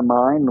contents of my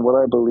mind and what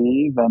I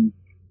believe, and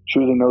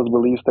choosing those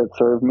beliefs that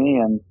serve me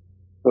and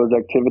those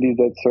activities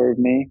that serve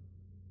me,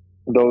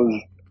 those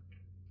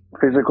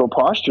physical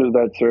postures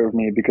that serve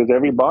me, because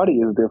every body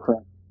is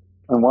different.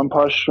 And one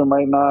posture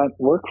might not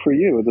work for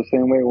you the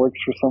same way it works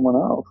for someone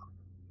else.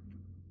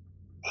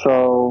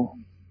 So,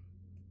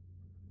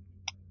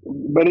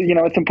 but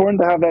it's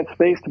important to have that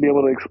space to be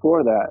able to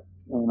explore that,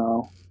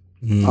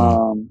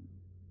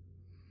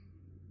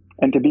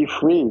 and to be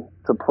free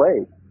to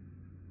play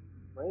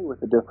with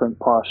the different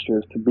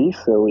postures, to be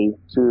silly,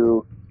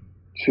 to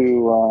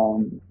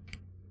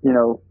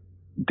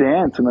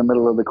dance in the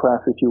middle of the class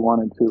if you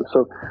wanted to.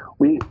 So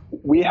we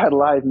had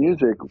live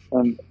music,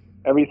 and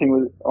everything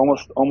was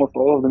almost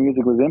all of the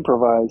music was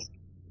improvised.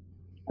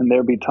 And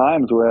there'd be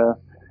times where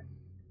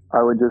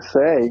I would just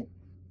say,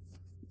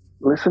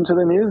 listen to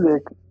the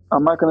music.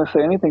 I'm not going to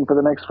say anything for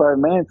the next 5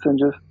 minutes, and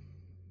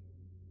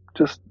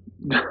just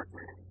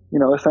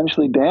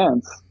essentially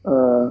dance.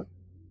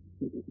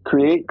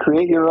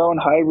 Create your own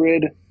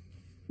hybrid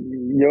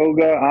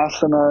yoga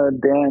asana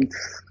dance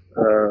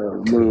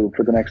move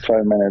for the next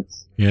 5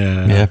 minutes.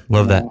 Yeah,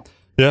 love that.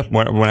 Yeah,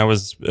 when I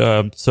was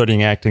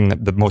studying acting,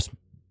 the most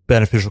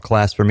beneficial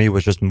class for me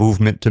was just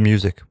movement to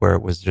music, where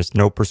it was just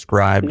no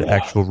prescribed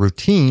actual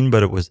routine,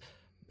 but it was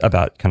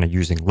about kind of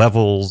using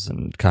levels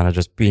and kind of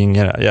just being,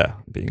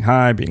 being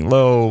high, being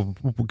low,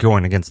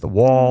 going against the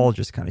wall,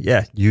 just kind of,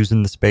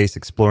 using the space,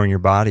 exploring your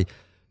body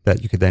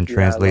that you could then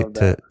translate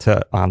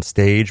to on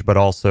stage, but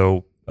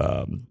also,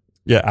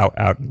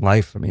 out in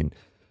life. I mean,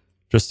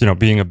 just,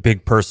 being a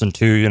big person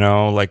too,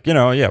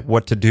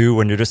 what to do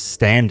when you're just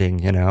standing,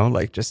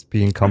 like just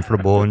being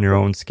comfortable in your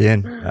own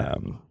skin.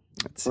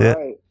 That's right.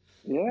 it.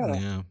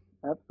 Yeah,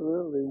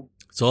 absolutely.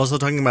 So also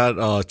talking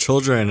about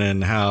children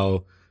and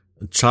how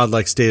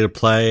childlike state of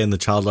play and the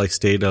childlike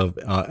state of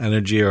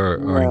energy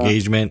or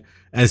engagement,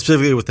 and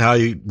specifically with how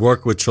you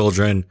work with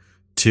children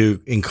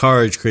to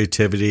encourage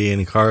creativity and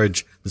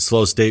encourage the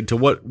slow state. To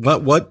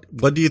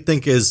what do you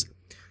think is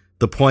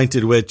the point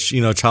at which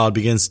a child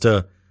begins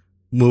to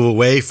move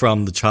away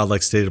from the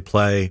childlike state of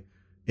play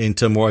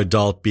into more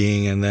adult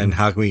being, and then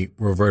how can we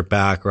revert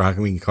back, or how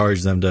can we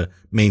encourage them to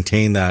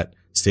maintain that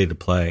state of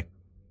play?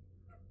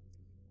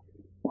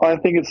 Well, I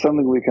think it's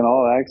something we can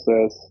all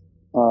access.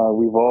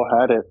 We've all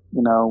had it,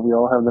 we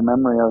all have the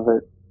memory of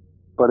it,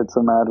 but it's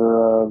a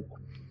matter of,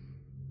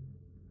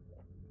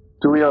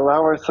 do we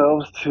allow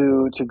ourselves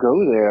to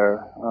go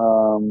there?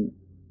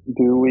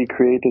 Do we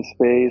create a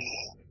space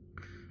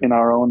in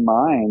our own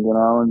mind, in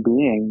our own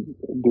being?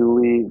 Do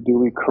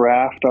we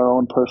craft our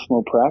own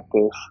personal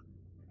practice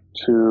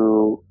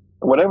to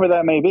whatever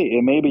that may be?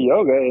 It may be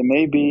yoga. It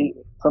may be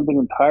something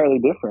entirely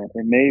different.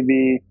 It may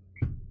be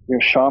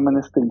your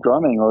shamanistic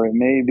drumming, or it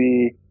may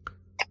be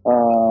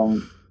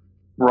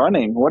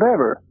running,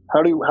 whatever.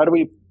 How do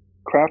we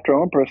craft our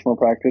own personal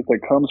practice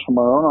that comes from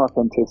our own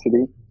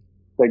authenticity,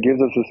 that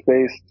gives us a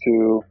space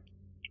to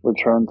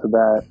return to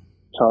that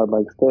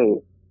childlike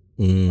state?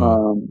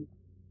 And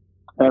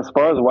as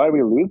far as why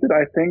we lose it,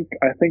 I think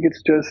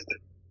it's just,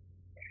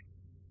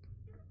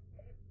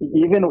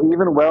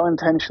 even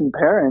well-intentioned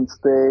parents,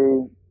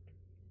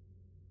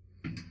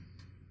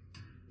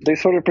 they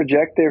sort of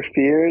project their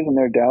fears and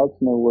their doubts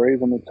and their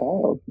worries on the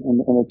child, and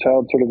the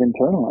child sort of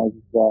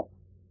internalizes that,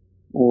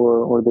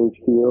 or they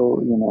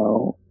feel,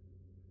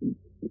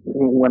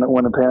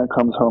 when a parent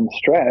comes home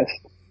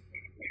stressed.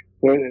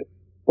 There's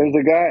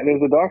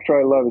a doctor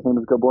I love. His name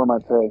is Gabor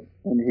Mate,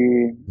 and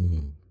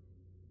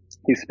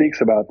he speaks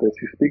about this.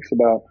 He speaks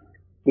about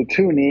the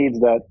two needs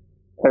that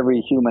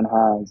every human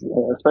has,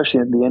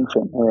 especially the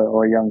infant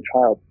or a young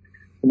child: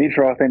 the need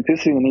for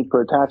authenticity and the need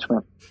for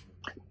attachment.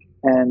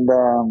 And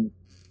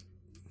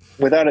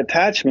without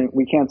attachment,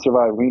 we can't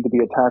survive. We need to be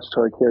attached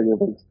to our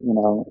caregivers, in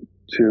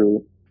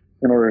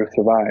order to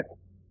survive.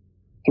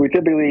 So we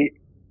typically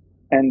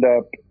end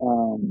up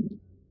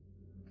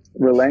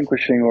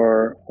relinquishing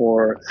or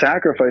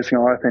sacrificing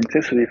our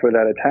authenticity for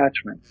that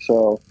attachment.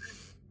 So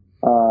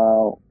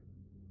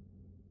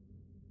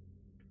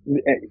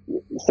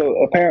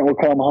a parent will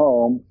come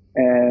home,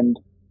 and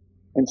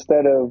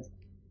instead of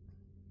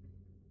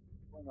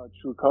showing our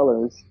true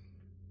colors,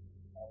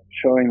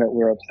 showing that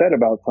we're upset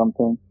about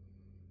something,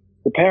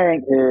 the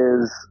parent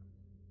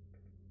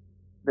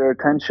their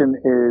attention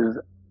is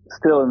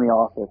still in the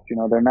office.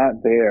 They're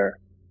not there.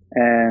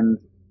 And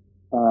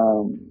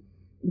the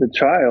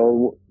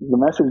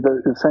message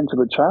that is sent to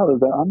the child is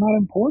that I'm not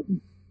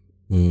important.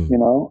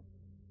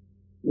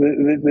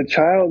 The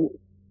child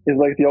is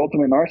like the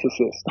ultimate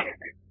narcissist.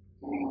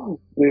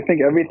 They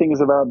think everything is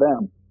about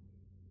them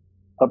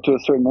up to a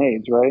certain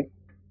age, right?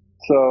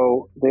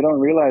 So they don't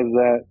realize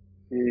that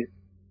the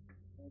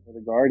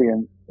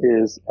guardian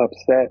is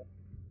upset,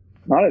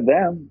 not at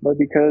them, but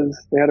because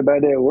they had a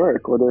bad day at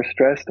work, or they're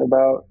stressed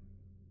about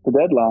the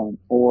deadline,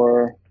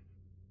 or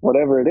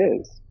whatever it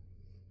is.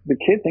 The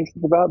kid thinks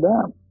it's about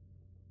them.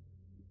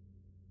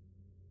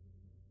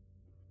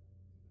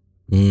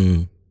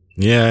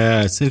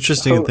 Yeah, it's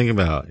interesting to think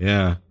about.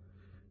 Yeah.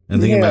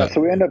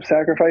 So we end up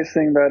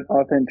sacrificing that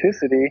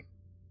authenticity,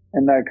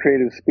 and that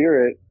creative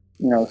spirit,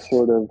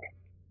 sort of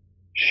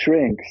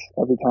shrinks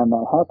every time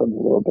that happens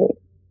a little bit.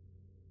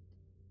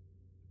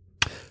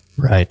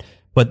 Right.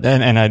 But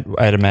then, and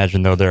I'd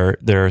imagine though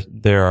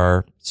there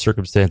are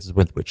circumstances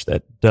with which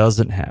that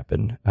doesn't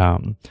happen.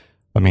 I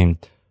mean,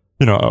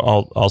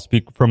 I'll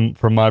speak from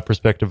my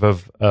perspective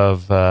of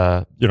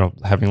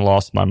having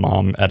lost my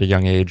mom at a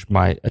young age.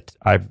 I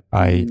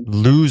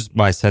lose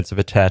my sense of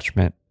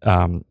attachment,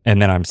 and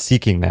then I'm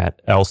seeking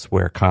that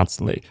elsewhere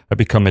constantly. I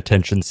become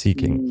attention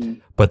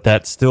seeking, but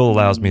that still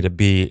allows me to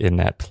be in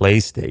that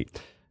play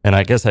state. And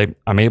I guess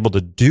I'm able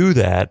to do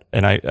that.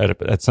 And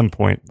at some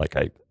point, like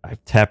I've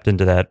tapped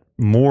into that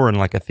more in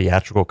like a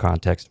theatrical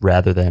context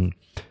rather than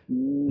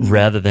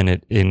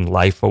it in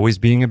life always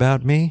being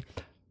about me.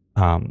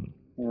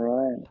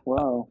 Right.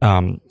 Wow.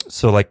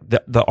 So like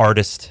the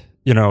artist,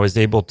 is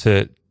able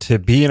to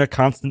be in a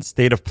constant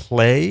state of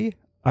play,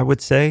 I would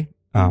say.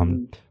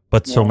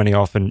 But so many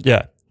often,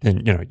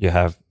 then, you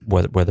have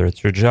whether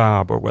it's your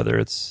job or whether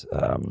it's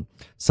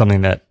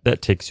something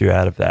that takes you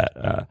out of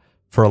that.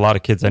 For a lot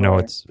of kids, I know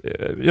it's,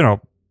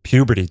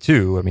 puberty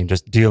too. I mean,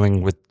 just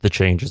dealing with the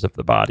changes of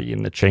the body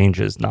and the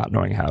changes, not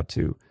knowing how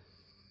to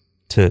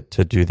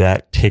do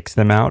that takes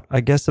them out,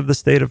 I guess, of the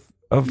state of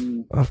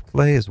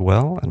play as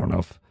well. I don't know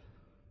if.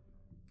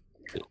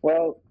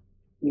 Well,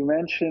 you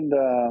mentioned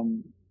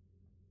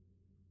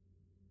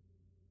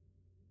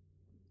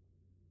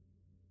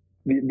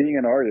being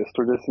an artist,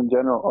 or just in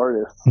general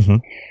artists. Mm-hmm.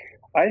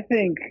 I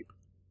think,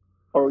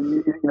 or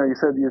you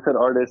said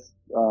artists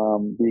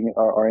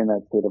are in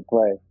that state of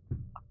play.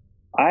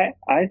 I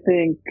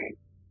think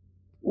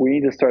we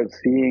need to start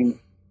seeing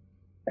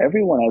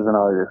everyone as an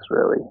artist.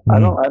 Really, I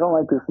don't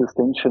like this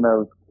distinction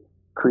of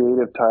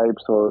creative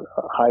types or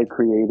high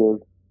creative.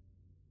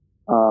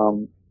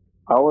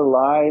 Our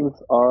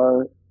lives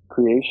are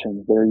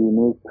creations. They're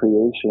unique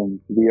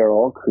creations. We are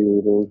all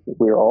creators.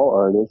 We're all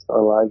artists.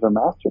 Our lives are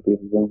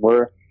masterpieces, and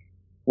we're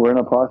in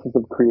a process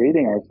of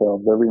creating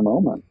ourselves every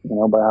moment,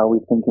 by how we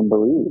think and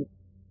believe.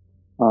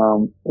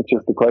 It's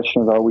just the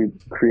question is, are we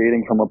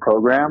creating from a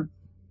program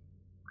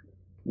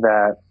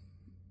that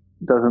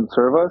doesn't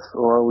serve us,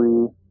 or are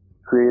we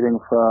creating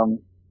from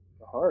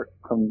the heart,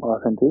 from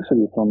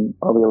authenticity,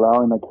 are we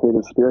allowing the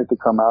creative spirit to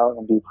come out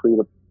and be free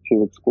to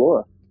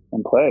explore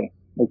and play,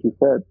 like you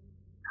said?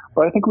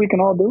 But I think we can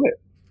all do it.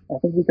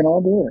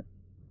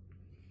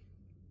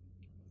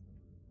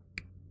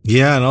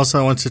 Yeah, and also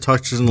I want to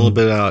talk just a little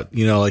bit about,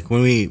 like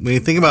when we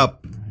think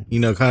about,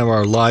 kind of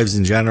our lives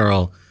in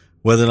general,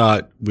 whether or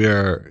not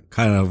we're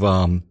kind of,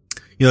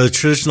 the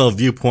traditional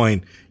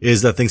viewpoint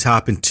is that things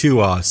happen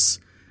to us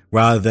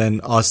rather than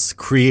us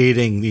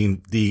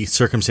creating the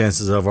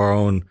circumstances of our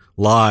own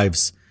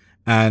lives.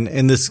 And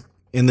in this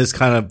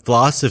kind of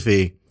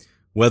philosophy,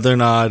 whether or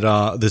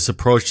not this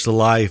approach to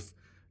life,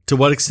 to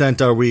what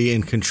extent are we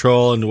in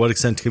control, and to what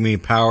extent can we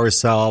empower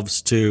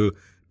ourselves to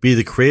be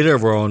the creator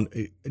of our own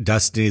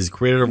destinies, the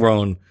creator of our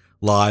own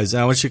lives?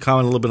 And I want you to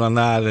comment a little bit on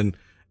that and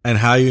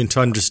how you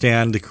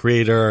understand the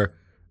creator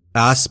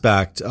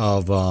aspect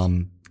of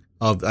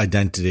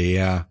identity.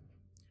 Yeah.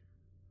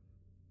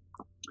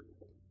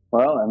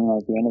 Well, I mean,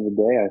 at the end of the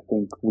day, I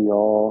think we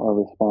all are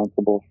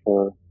responsible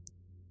for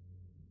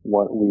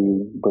what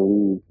we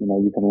believe.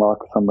 You can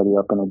lock somebody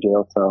up in a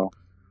jail cell.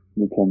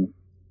 You can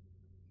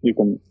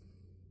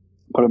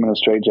put them in a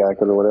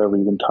straitjacket or whatever.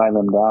 You can tie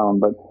them down,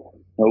 but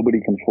nobody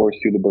can force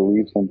you to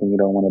believe something you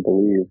don't want to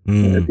believe.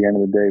 At the end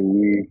of the day,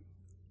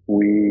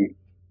 we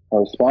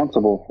are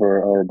responsible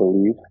for our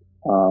beliefs,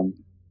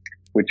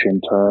 which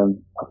in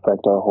turn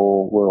affect our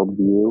whole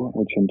worldview,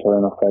 which in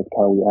turn affect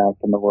how we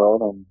act in the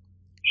world and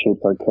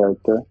shapes our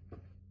character.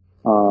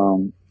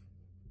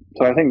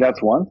 So I think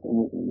that's one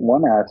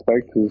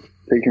aspect, is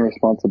taking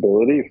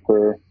responsibility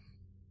for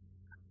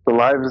the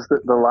life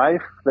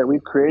that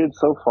we've created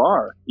so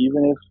far,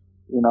 even if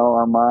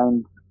our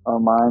minds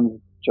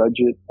judge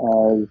it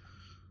as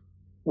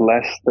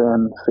less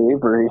than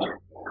savory.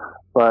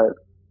 But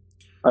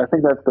I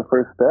think that's the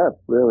first step,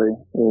 really,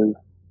 is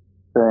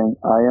saying,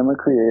 I am a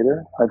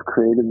creator. I've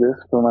created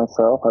this for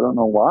myself. I don't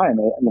know why.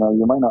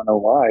 You might not know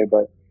why,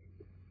 but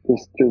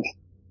just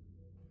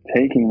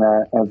taking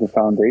that as a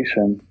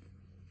foundation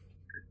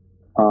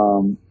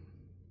And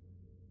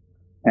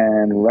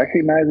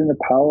recognizing the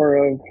power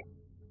of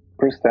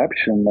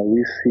perception, that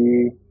we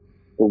see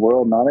the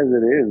world not as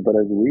it is, but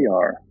as we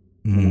are.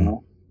 You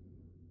know?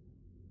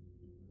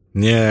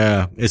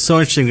 Yeah, it's so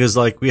interesting because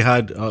like we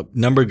had a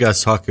number of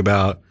guests talk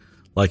about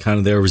like kind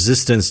of their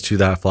resistance to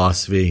that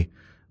philosophy.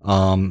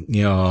 Kind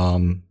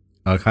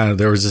of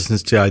their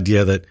resistance to the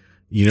idea that,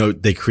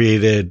 they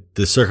created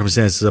the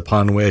circumstances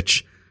upon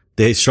which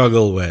they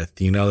struggle with,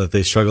 that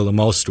they struggle the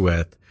most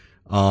with.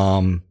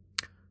 Well,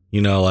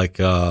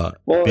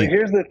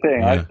 here's the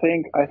thing. Yeah.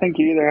 I think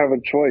you either have a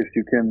choice.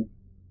 You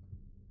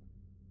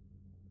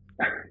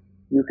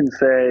can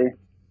say,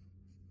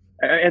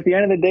 at the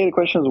end of the day, the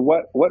question is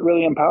what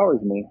really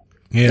empowers me?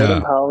 Yeah. What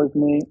empowers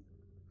me?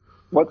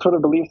 What sort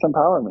of beliefs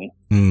empower me?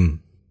 Mm.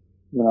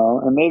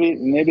 And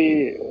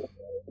maybe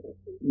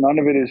none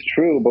of it is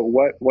true, but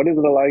what does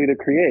it allow you to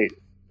create?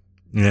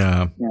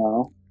 Yeah.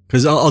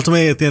 Because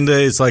ultimately, at the end of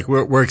the day, it's like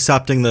we're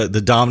accepting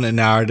the dominant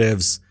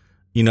narratives.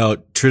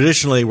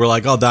 Traditionally, we're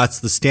like, oh, that's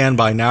the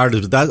standby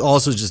narrative, but that's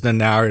also just a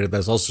narrative.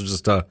 That's also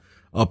just a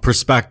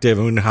perspective,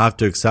 and we don't have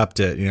to accept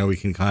it. We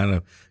can kind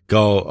of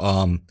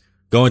go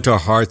into our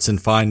hearts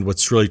and find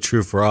what's really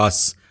true for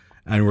us,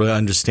 and really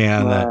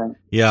understand that.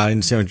 Yeah, I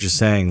understand what you're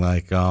saying.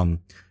 Like,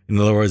 in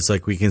other words,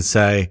 like we can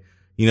say,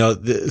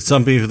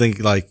 some people think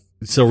like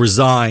so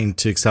resigned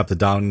to accept the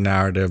dominant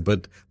narrative,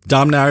 but the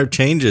dominant narrative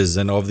changes,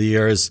 and over the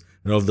years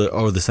and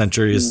over the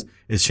centuries,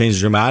 it's changed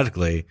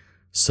dramatically.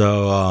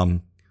 So,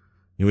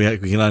 we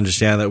can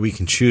understand that we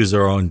can choose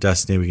our own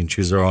destiny. We can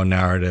choose our own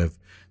narrative,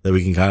 that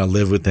we can kind of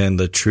live within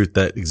the truth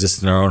that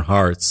exists in our own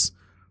hearts.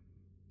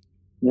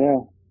 Yeah.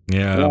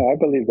 I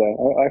believe that.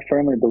 I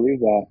firmly believe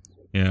that.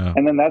 Yeah.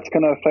 And then that's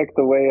going to affect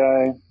the way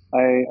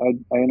I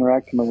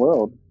interact in the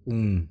world.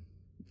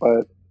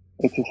 But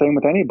it's the same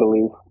with any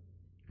belief.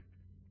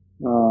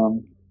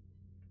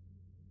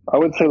 I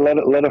would say let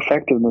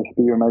effectiveness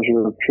be your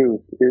measure of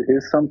truth.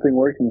 Is something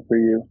working for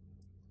you?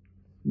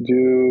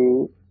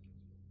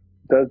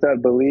 Does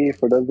that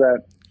belief or does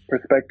that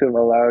perspective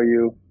allow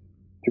you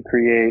to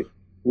create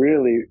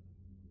really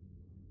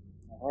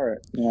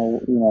art?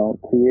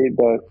 Create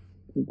that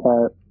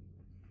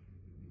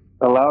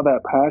allow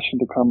that passion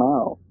to come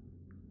out.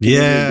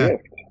 Yeah.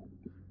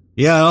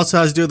 Yeah, it also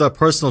has to do with our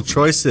personal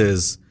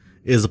choices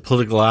is a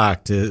political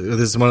act.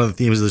 This is one of the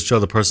themes of the show,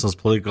 the personal is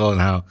political, and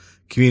how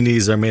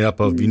communities are made up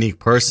of unique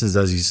persons,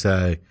 as you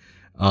say.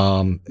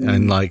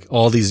 And like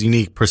all these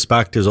unique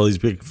perspectives, all these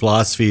big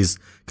philosophies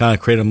kind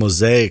of create a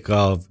mosaic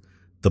of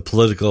the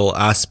political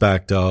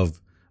aspect of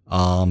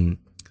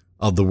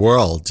the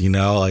world,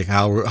 like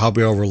how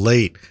we all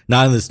relate,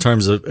 not in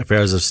terms of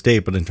affairs of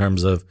state, but in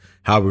terms of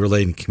how we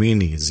relate in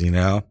communities,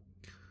 Yeah.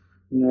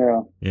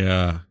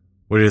 Yeah.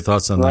 What are your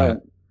thoughts on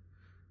that?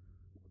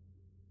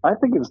 I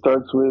think it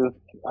starts with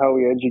how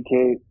we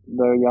educate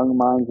the young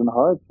minds and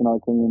hearts in our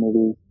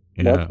communities.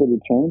 Yeah. That's where the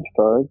change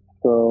starts.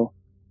 So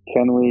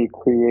can we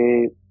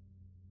create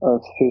a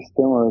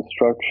system or a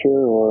structure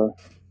or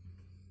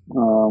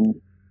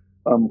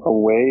a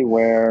way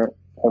where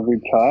every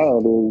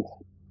child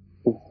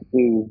is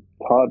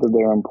taught that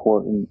they're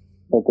important,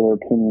 that their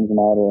opinions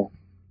matter,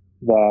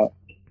 that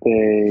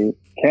they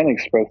can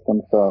express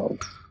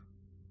themselves?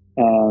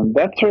 And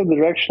that's sort of the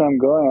direction I'm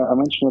going. I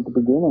mentioned at the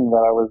beginning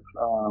that I was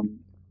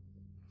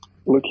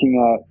looking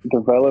at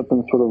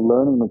developing sort of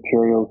learning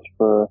materials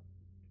for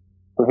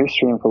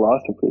history and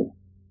philosophy.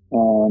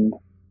 And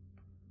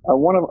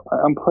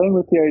I'm playing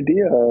with the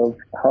idea of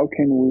how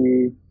can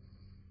we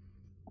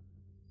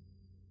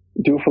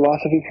do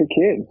philosophy for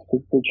kids,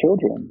 for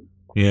children.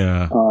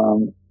 Yeah.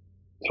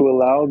 To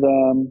allow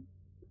them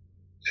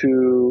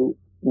to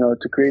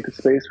create the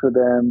space for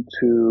them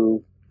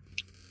to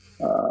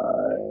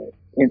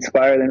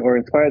inspire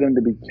them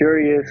to be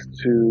curious,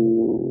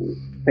 to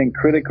think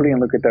critically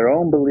and look at their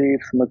own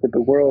beliefs and look at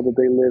the world that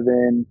they live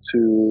in,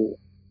 to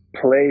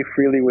play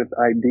freely with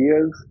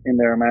ideas in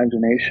their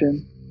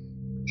imagination,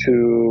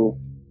 to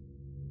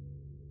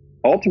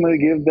ultimately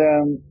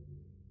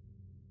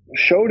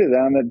show to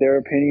them that their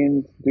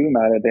opinions do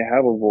matter. They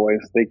have a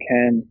voice. They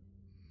can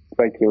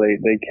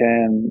speculate. They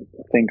can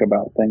think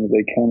about things.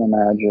 They can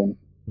imagine.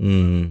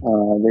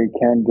 They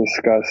can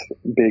discuss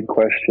big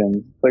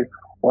questions. Like,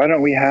 why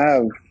don't we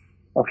have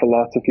a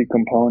philosophy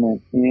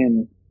component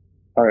in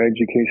our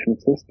education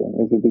system?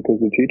 Is it because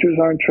the teachers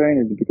aren't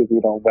trained? Is it because we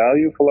don't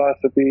value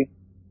philosophy?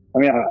 I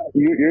mean,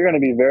 you're going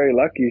to be very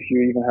lucky if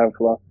you even have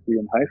philosophy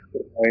in high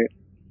school, right?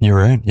 You're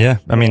right. Yeah.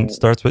 I mean, it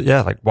starts with,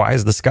 like, why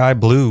is the sky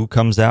blue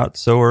comes out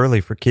so early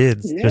for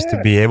kids just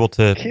to be able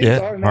to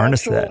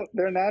harness that.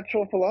 They're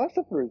natural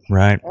philosophers.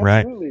 Right.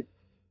 Absolutely.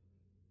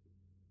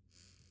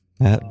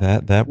 Right.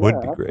 That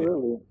would be great.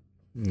 Absolutely.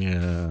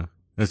 Yeah.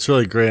 That's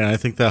really great. And I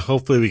think that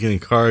hopefully we can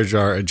encourage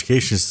our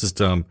education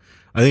system.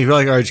 I think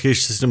like our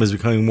education system is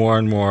becoming more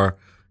and more,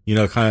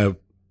 kind of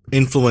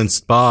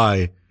influenced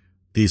by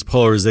these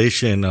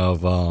polarization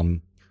of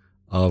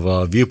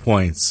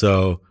viewpoints.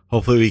 So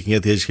hopefully we can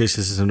get the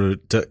education system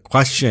to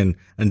question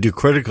and do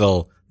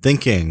critical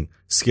thinking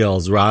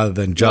skills rather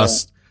than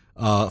just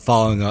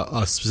following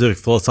a specific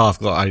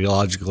philosophical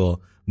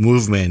ideological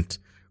movement.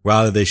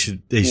 Rather, they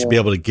should be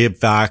able to give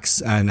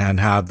facts and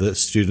have the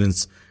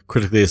students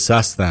critically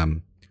assess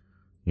them.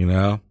 You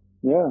know?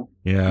 Yeah.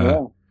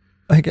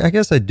 I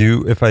guess I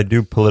do. If I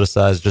do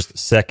politicize just a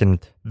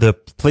second, the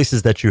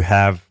places that you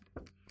have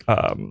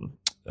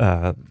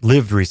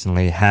lived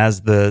recently,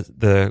 has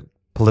the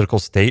political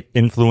state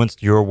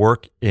influenced your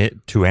work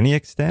to any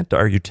extent?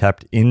 Are you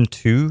tapped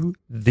into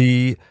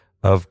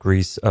of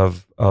Greece,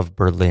 of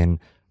Berlin,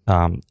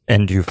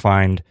 and do you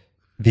find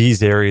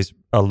these areas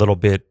a little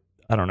bit,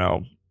 I don't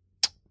know,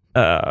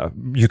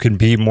 you can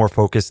be more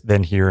focused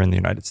than here in the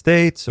United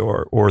States,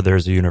 or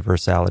there's a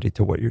universality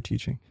to what you're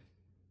teaching?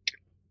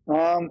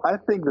 I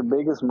think the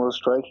biggest, most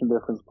striking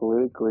difference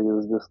politically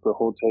is just the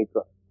whole take,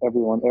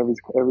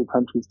 every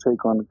country's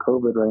take on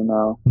COVID right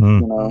now.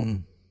 You know,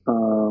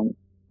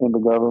 in the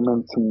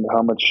governments and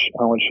how much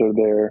of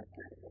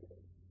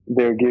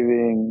they're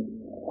giving,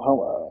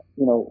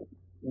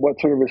 what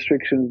sort of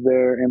restrictions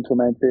they're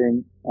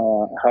implementing,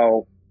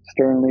 how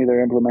sternly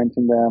they're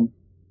implementing them.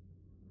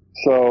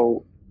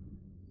 So,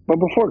 but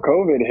before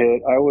COVID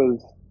hit, it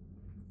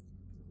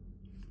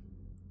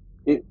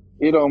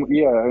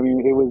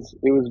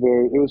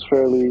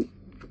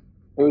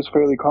was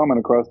fairly common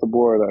across the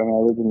board. I mean, I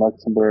lived in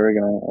Luxembourg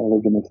and I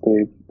lived in the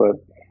States, but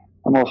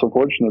I'm also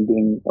fortunate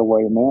being a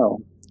white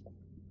male,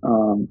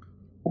 and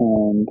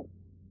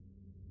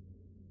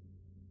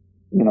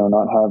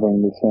not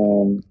having the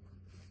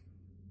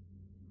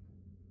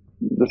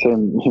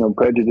same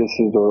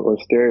prejudices or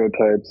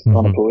stereotypes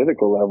on a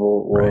political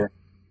level, or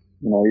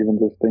even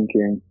just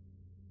thinking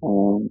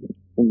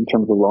in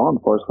terms of law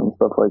enforcement and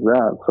stuff like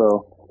that.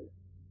 So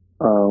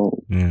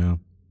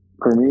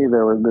for me,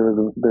 there was a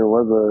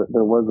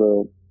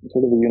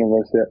sort of a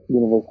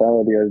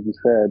universality, as you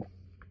said,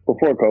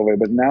 before COVID.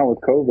 But now with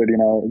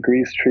COVID,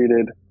 Greece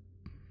treated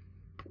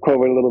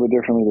COVID a little bit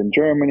differently than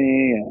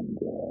Germany, and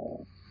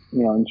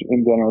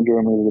in general,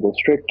 Germany is a little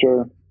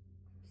stricter.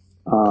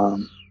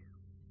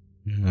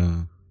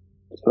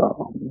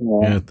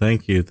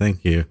 Thank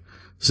you.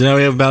 So now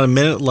we have about a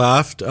minute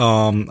left.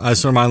 I just want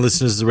to remind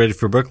listeners to Radio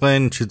for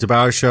Brooklyn, Truth to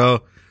Power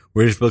Show.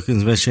 Radio for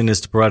Brooklyn's mission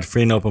is to provide a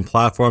free and open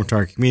platform to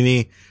our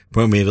community,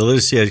 promote media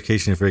literacy,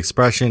 education, and free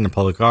expression, and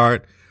public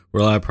art. We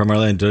rely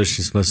primarily on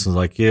donations from listeners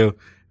like you.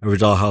 Every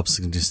dollar helps us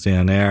continue to stay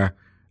on air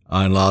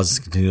and allows us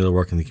to continue to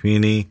work in the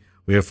community.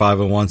 We are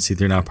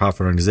 501c3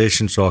 nonprofit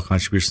organization, so all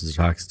contributions are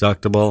tax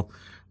deductible.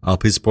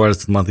 Please support us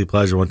with a monthly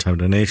pledge or one-time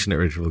donation at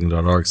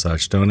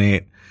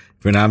radioforbrooklyn.org/donate.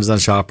 If you're an Amazon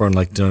shopper and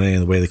like to donate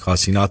in the way that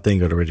costs you nothing,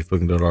 go to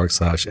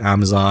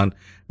radioforbrooklyn.org/Amazon and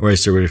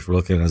register Radio for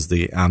Brooklyn as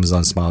the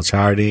Amazon Smile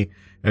charity.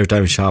 Every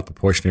time you shop, a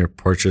portion of your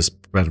purchase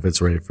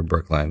benefits Radio for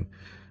Brooklyn.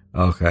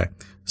 Okay.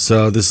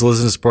 So this is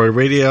Listener Supported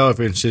Radio. If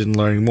you're interested in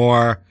learning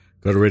more,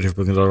 go to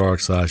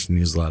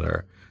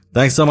radioforbrooklyn.org/newsletter.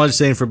 Thanks so much,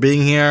 Zane, for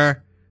being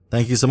here.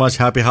 Thank you so much.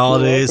 Happy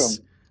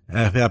holidays.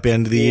 Happy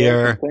end of the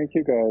year. Thank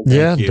you,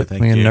 guys.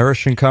 Definitely a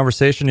nourishing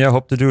conversation. Yeah,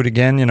 hope to do it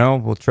again.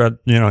 We'll try,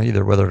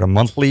 either whether it's a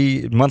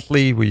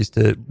monthly, we used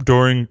to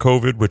during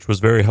COVID, which was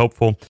very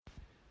helpful.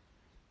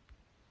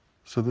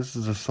 So this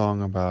is a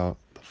song about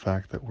the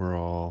fact that we're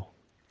all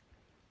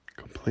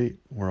complete.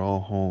 We're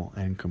all whole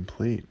and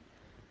complete.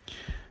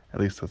 At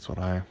least that's what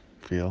I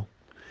feel.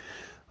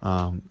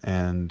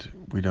 And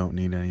we don't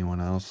need anyone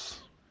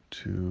else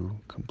to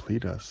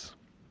complete us.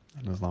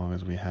 And as long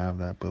as we have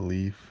that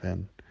belief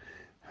and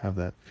have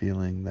that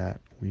feeling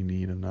that we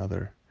need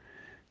another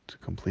to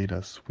complete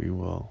us, we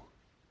will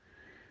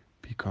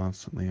be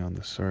constantly on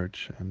the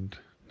search and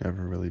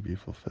never really be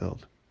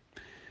fulfilled.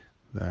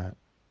 That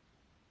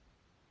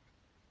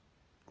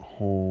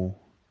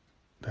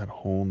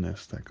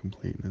wholeness, that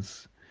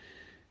completeness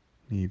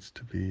needs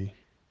to be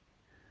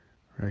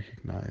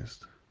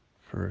recognized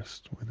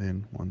first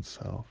within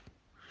oneself.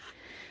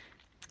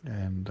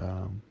 And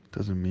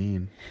doesn't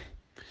mean,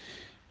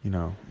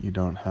 you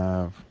don't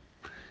have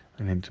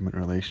an intimate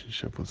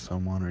relationship with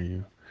someone, or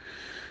you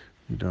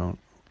don't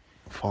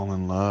fall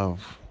in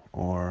love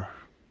or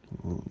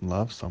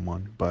love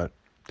someone, but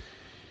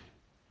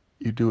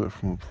you do it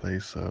from a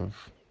place of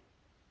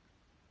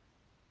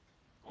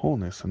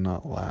wholeness and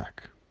not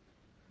lack.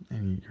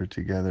 And you're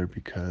together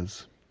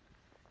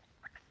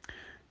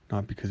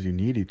not because you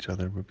need each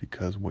other, but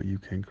because what you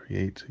can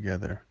create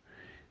together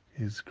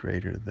is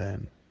greater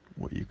than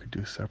what you could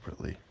do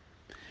separately.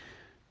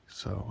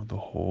 So the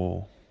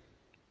whole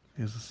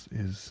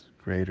is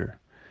greater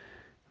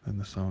than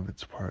the sum of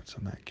its parts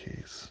in that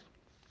case.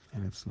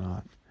 And it's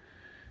not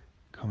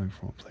coming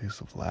from a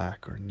place of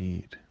lack or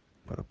need,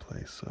 but a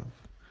place of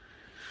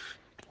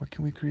what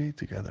can we create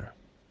together?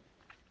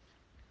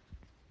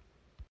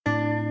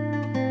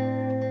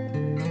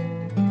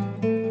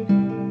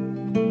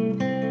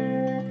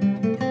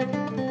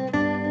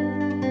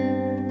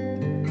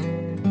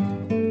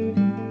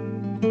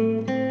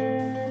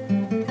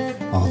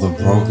 All the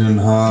broken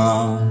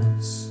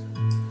hearts,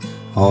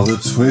 all the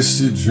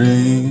twisted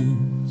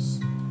dreams,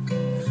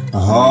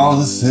 all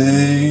the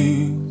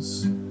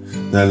things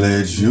that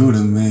led you to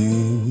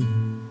me.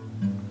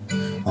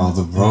 all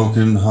the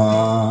broken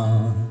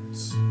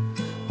hearts,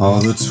 all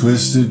the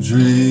twisted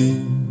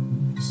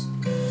dreams,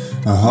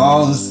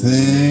 all the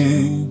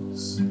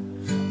things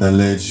that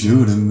led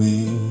you to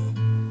me.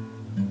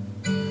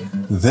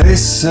 They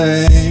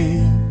say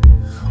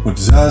what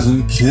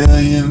doesn't kill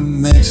you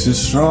makes you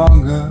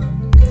stronger.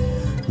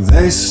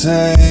 They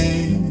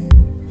say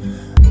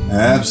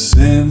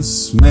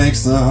absence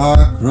makes the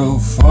heart grow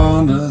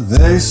fonder.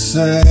 They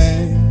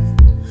say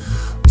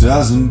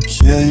doesn't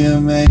kill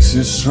you makes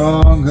you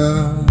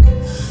stronger.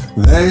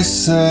 They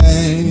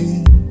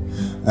say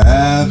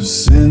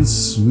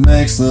absence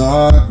makes the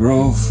heart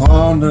grow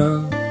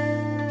fonder.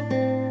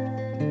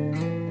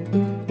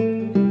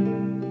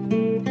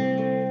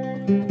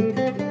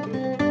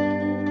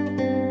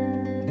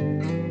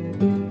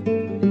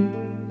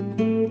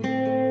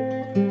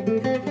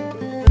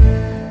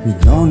 You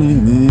don't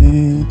need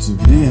me to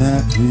be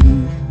happy.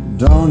 You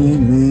don't need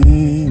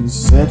me to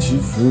set you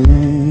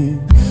free,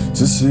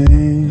 to see,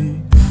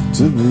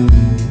 to be,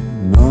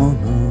 no,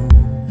 no.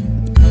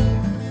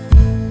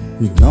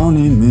 You don't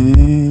need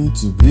me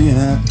to be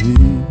happy.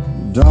 You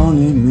don't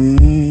need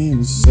me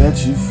to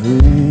set you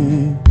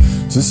free,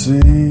 to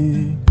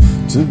see,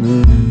 to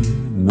be,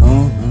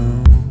 no,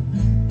 no.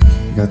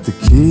 Got the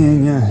key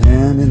in your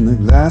hand and the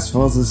glass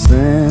falls of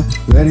sand,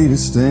 ready to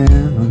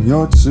stand on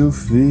your 2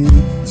 feet.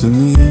 To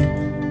me,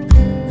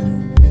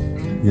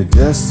 your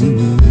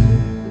destiny.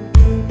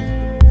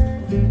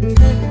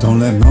 Don't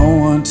let no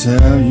one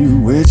tell you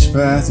which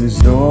path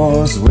is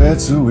yours, where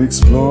to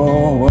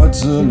explore, what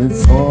to live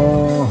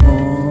for.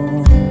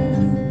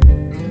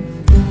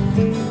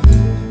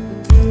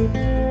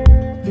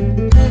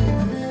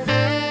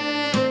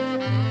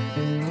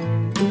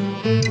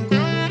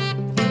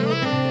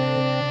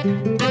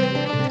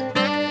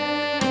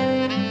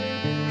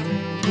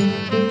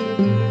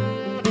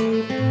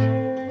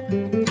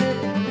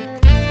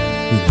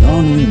 You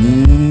don't need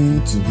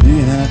me to be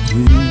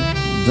happy.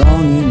 You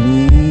don't need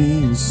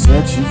me to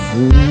set you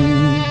free,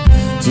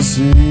 to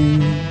see,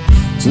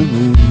 to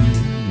be,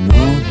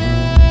 no, no.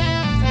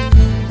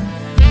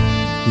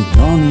 You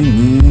don't need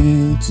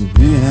me to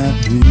be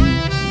happy.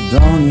 You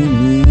don't need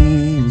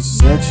me to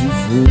set you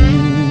free,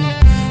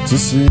 to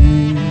see,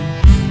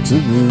 to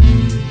be,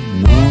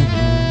 no,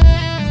 no.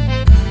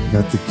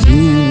 Got the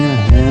key in your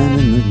hand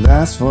and the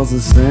glass falls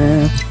of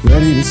sand,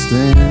 ready to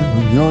stand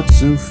on your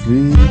 2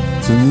 feet.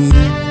 To me,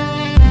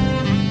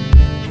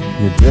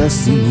 your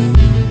destiny.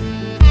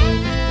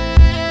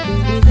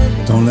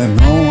 Don't let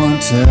no one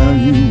tell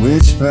you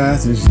which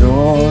path is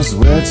yours,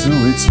 where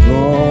to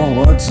explore,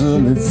 what to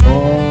live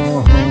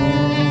for.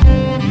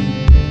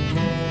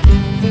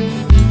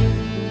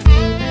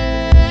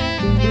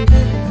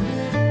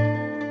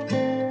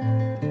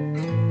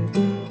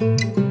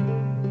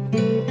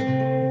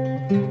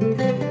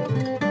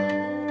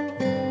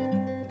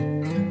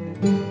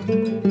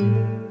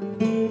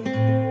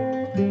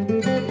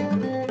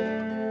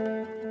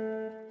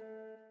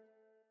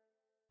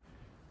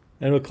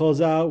 And we'll close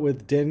out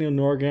with Daniel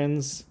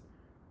Norgren's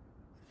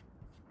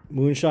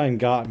Moonshine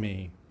Got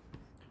Me.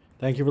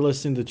 Thank you for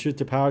listening to Truth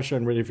to Power Show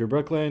on Radio Free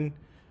Brooklyn.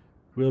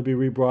 We'll be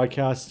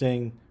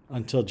rebroadcasting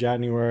until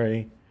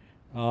January.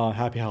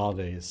 Happy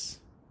holidays.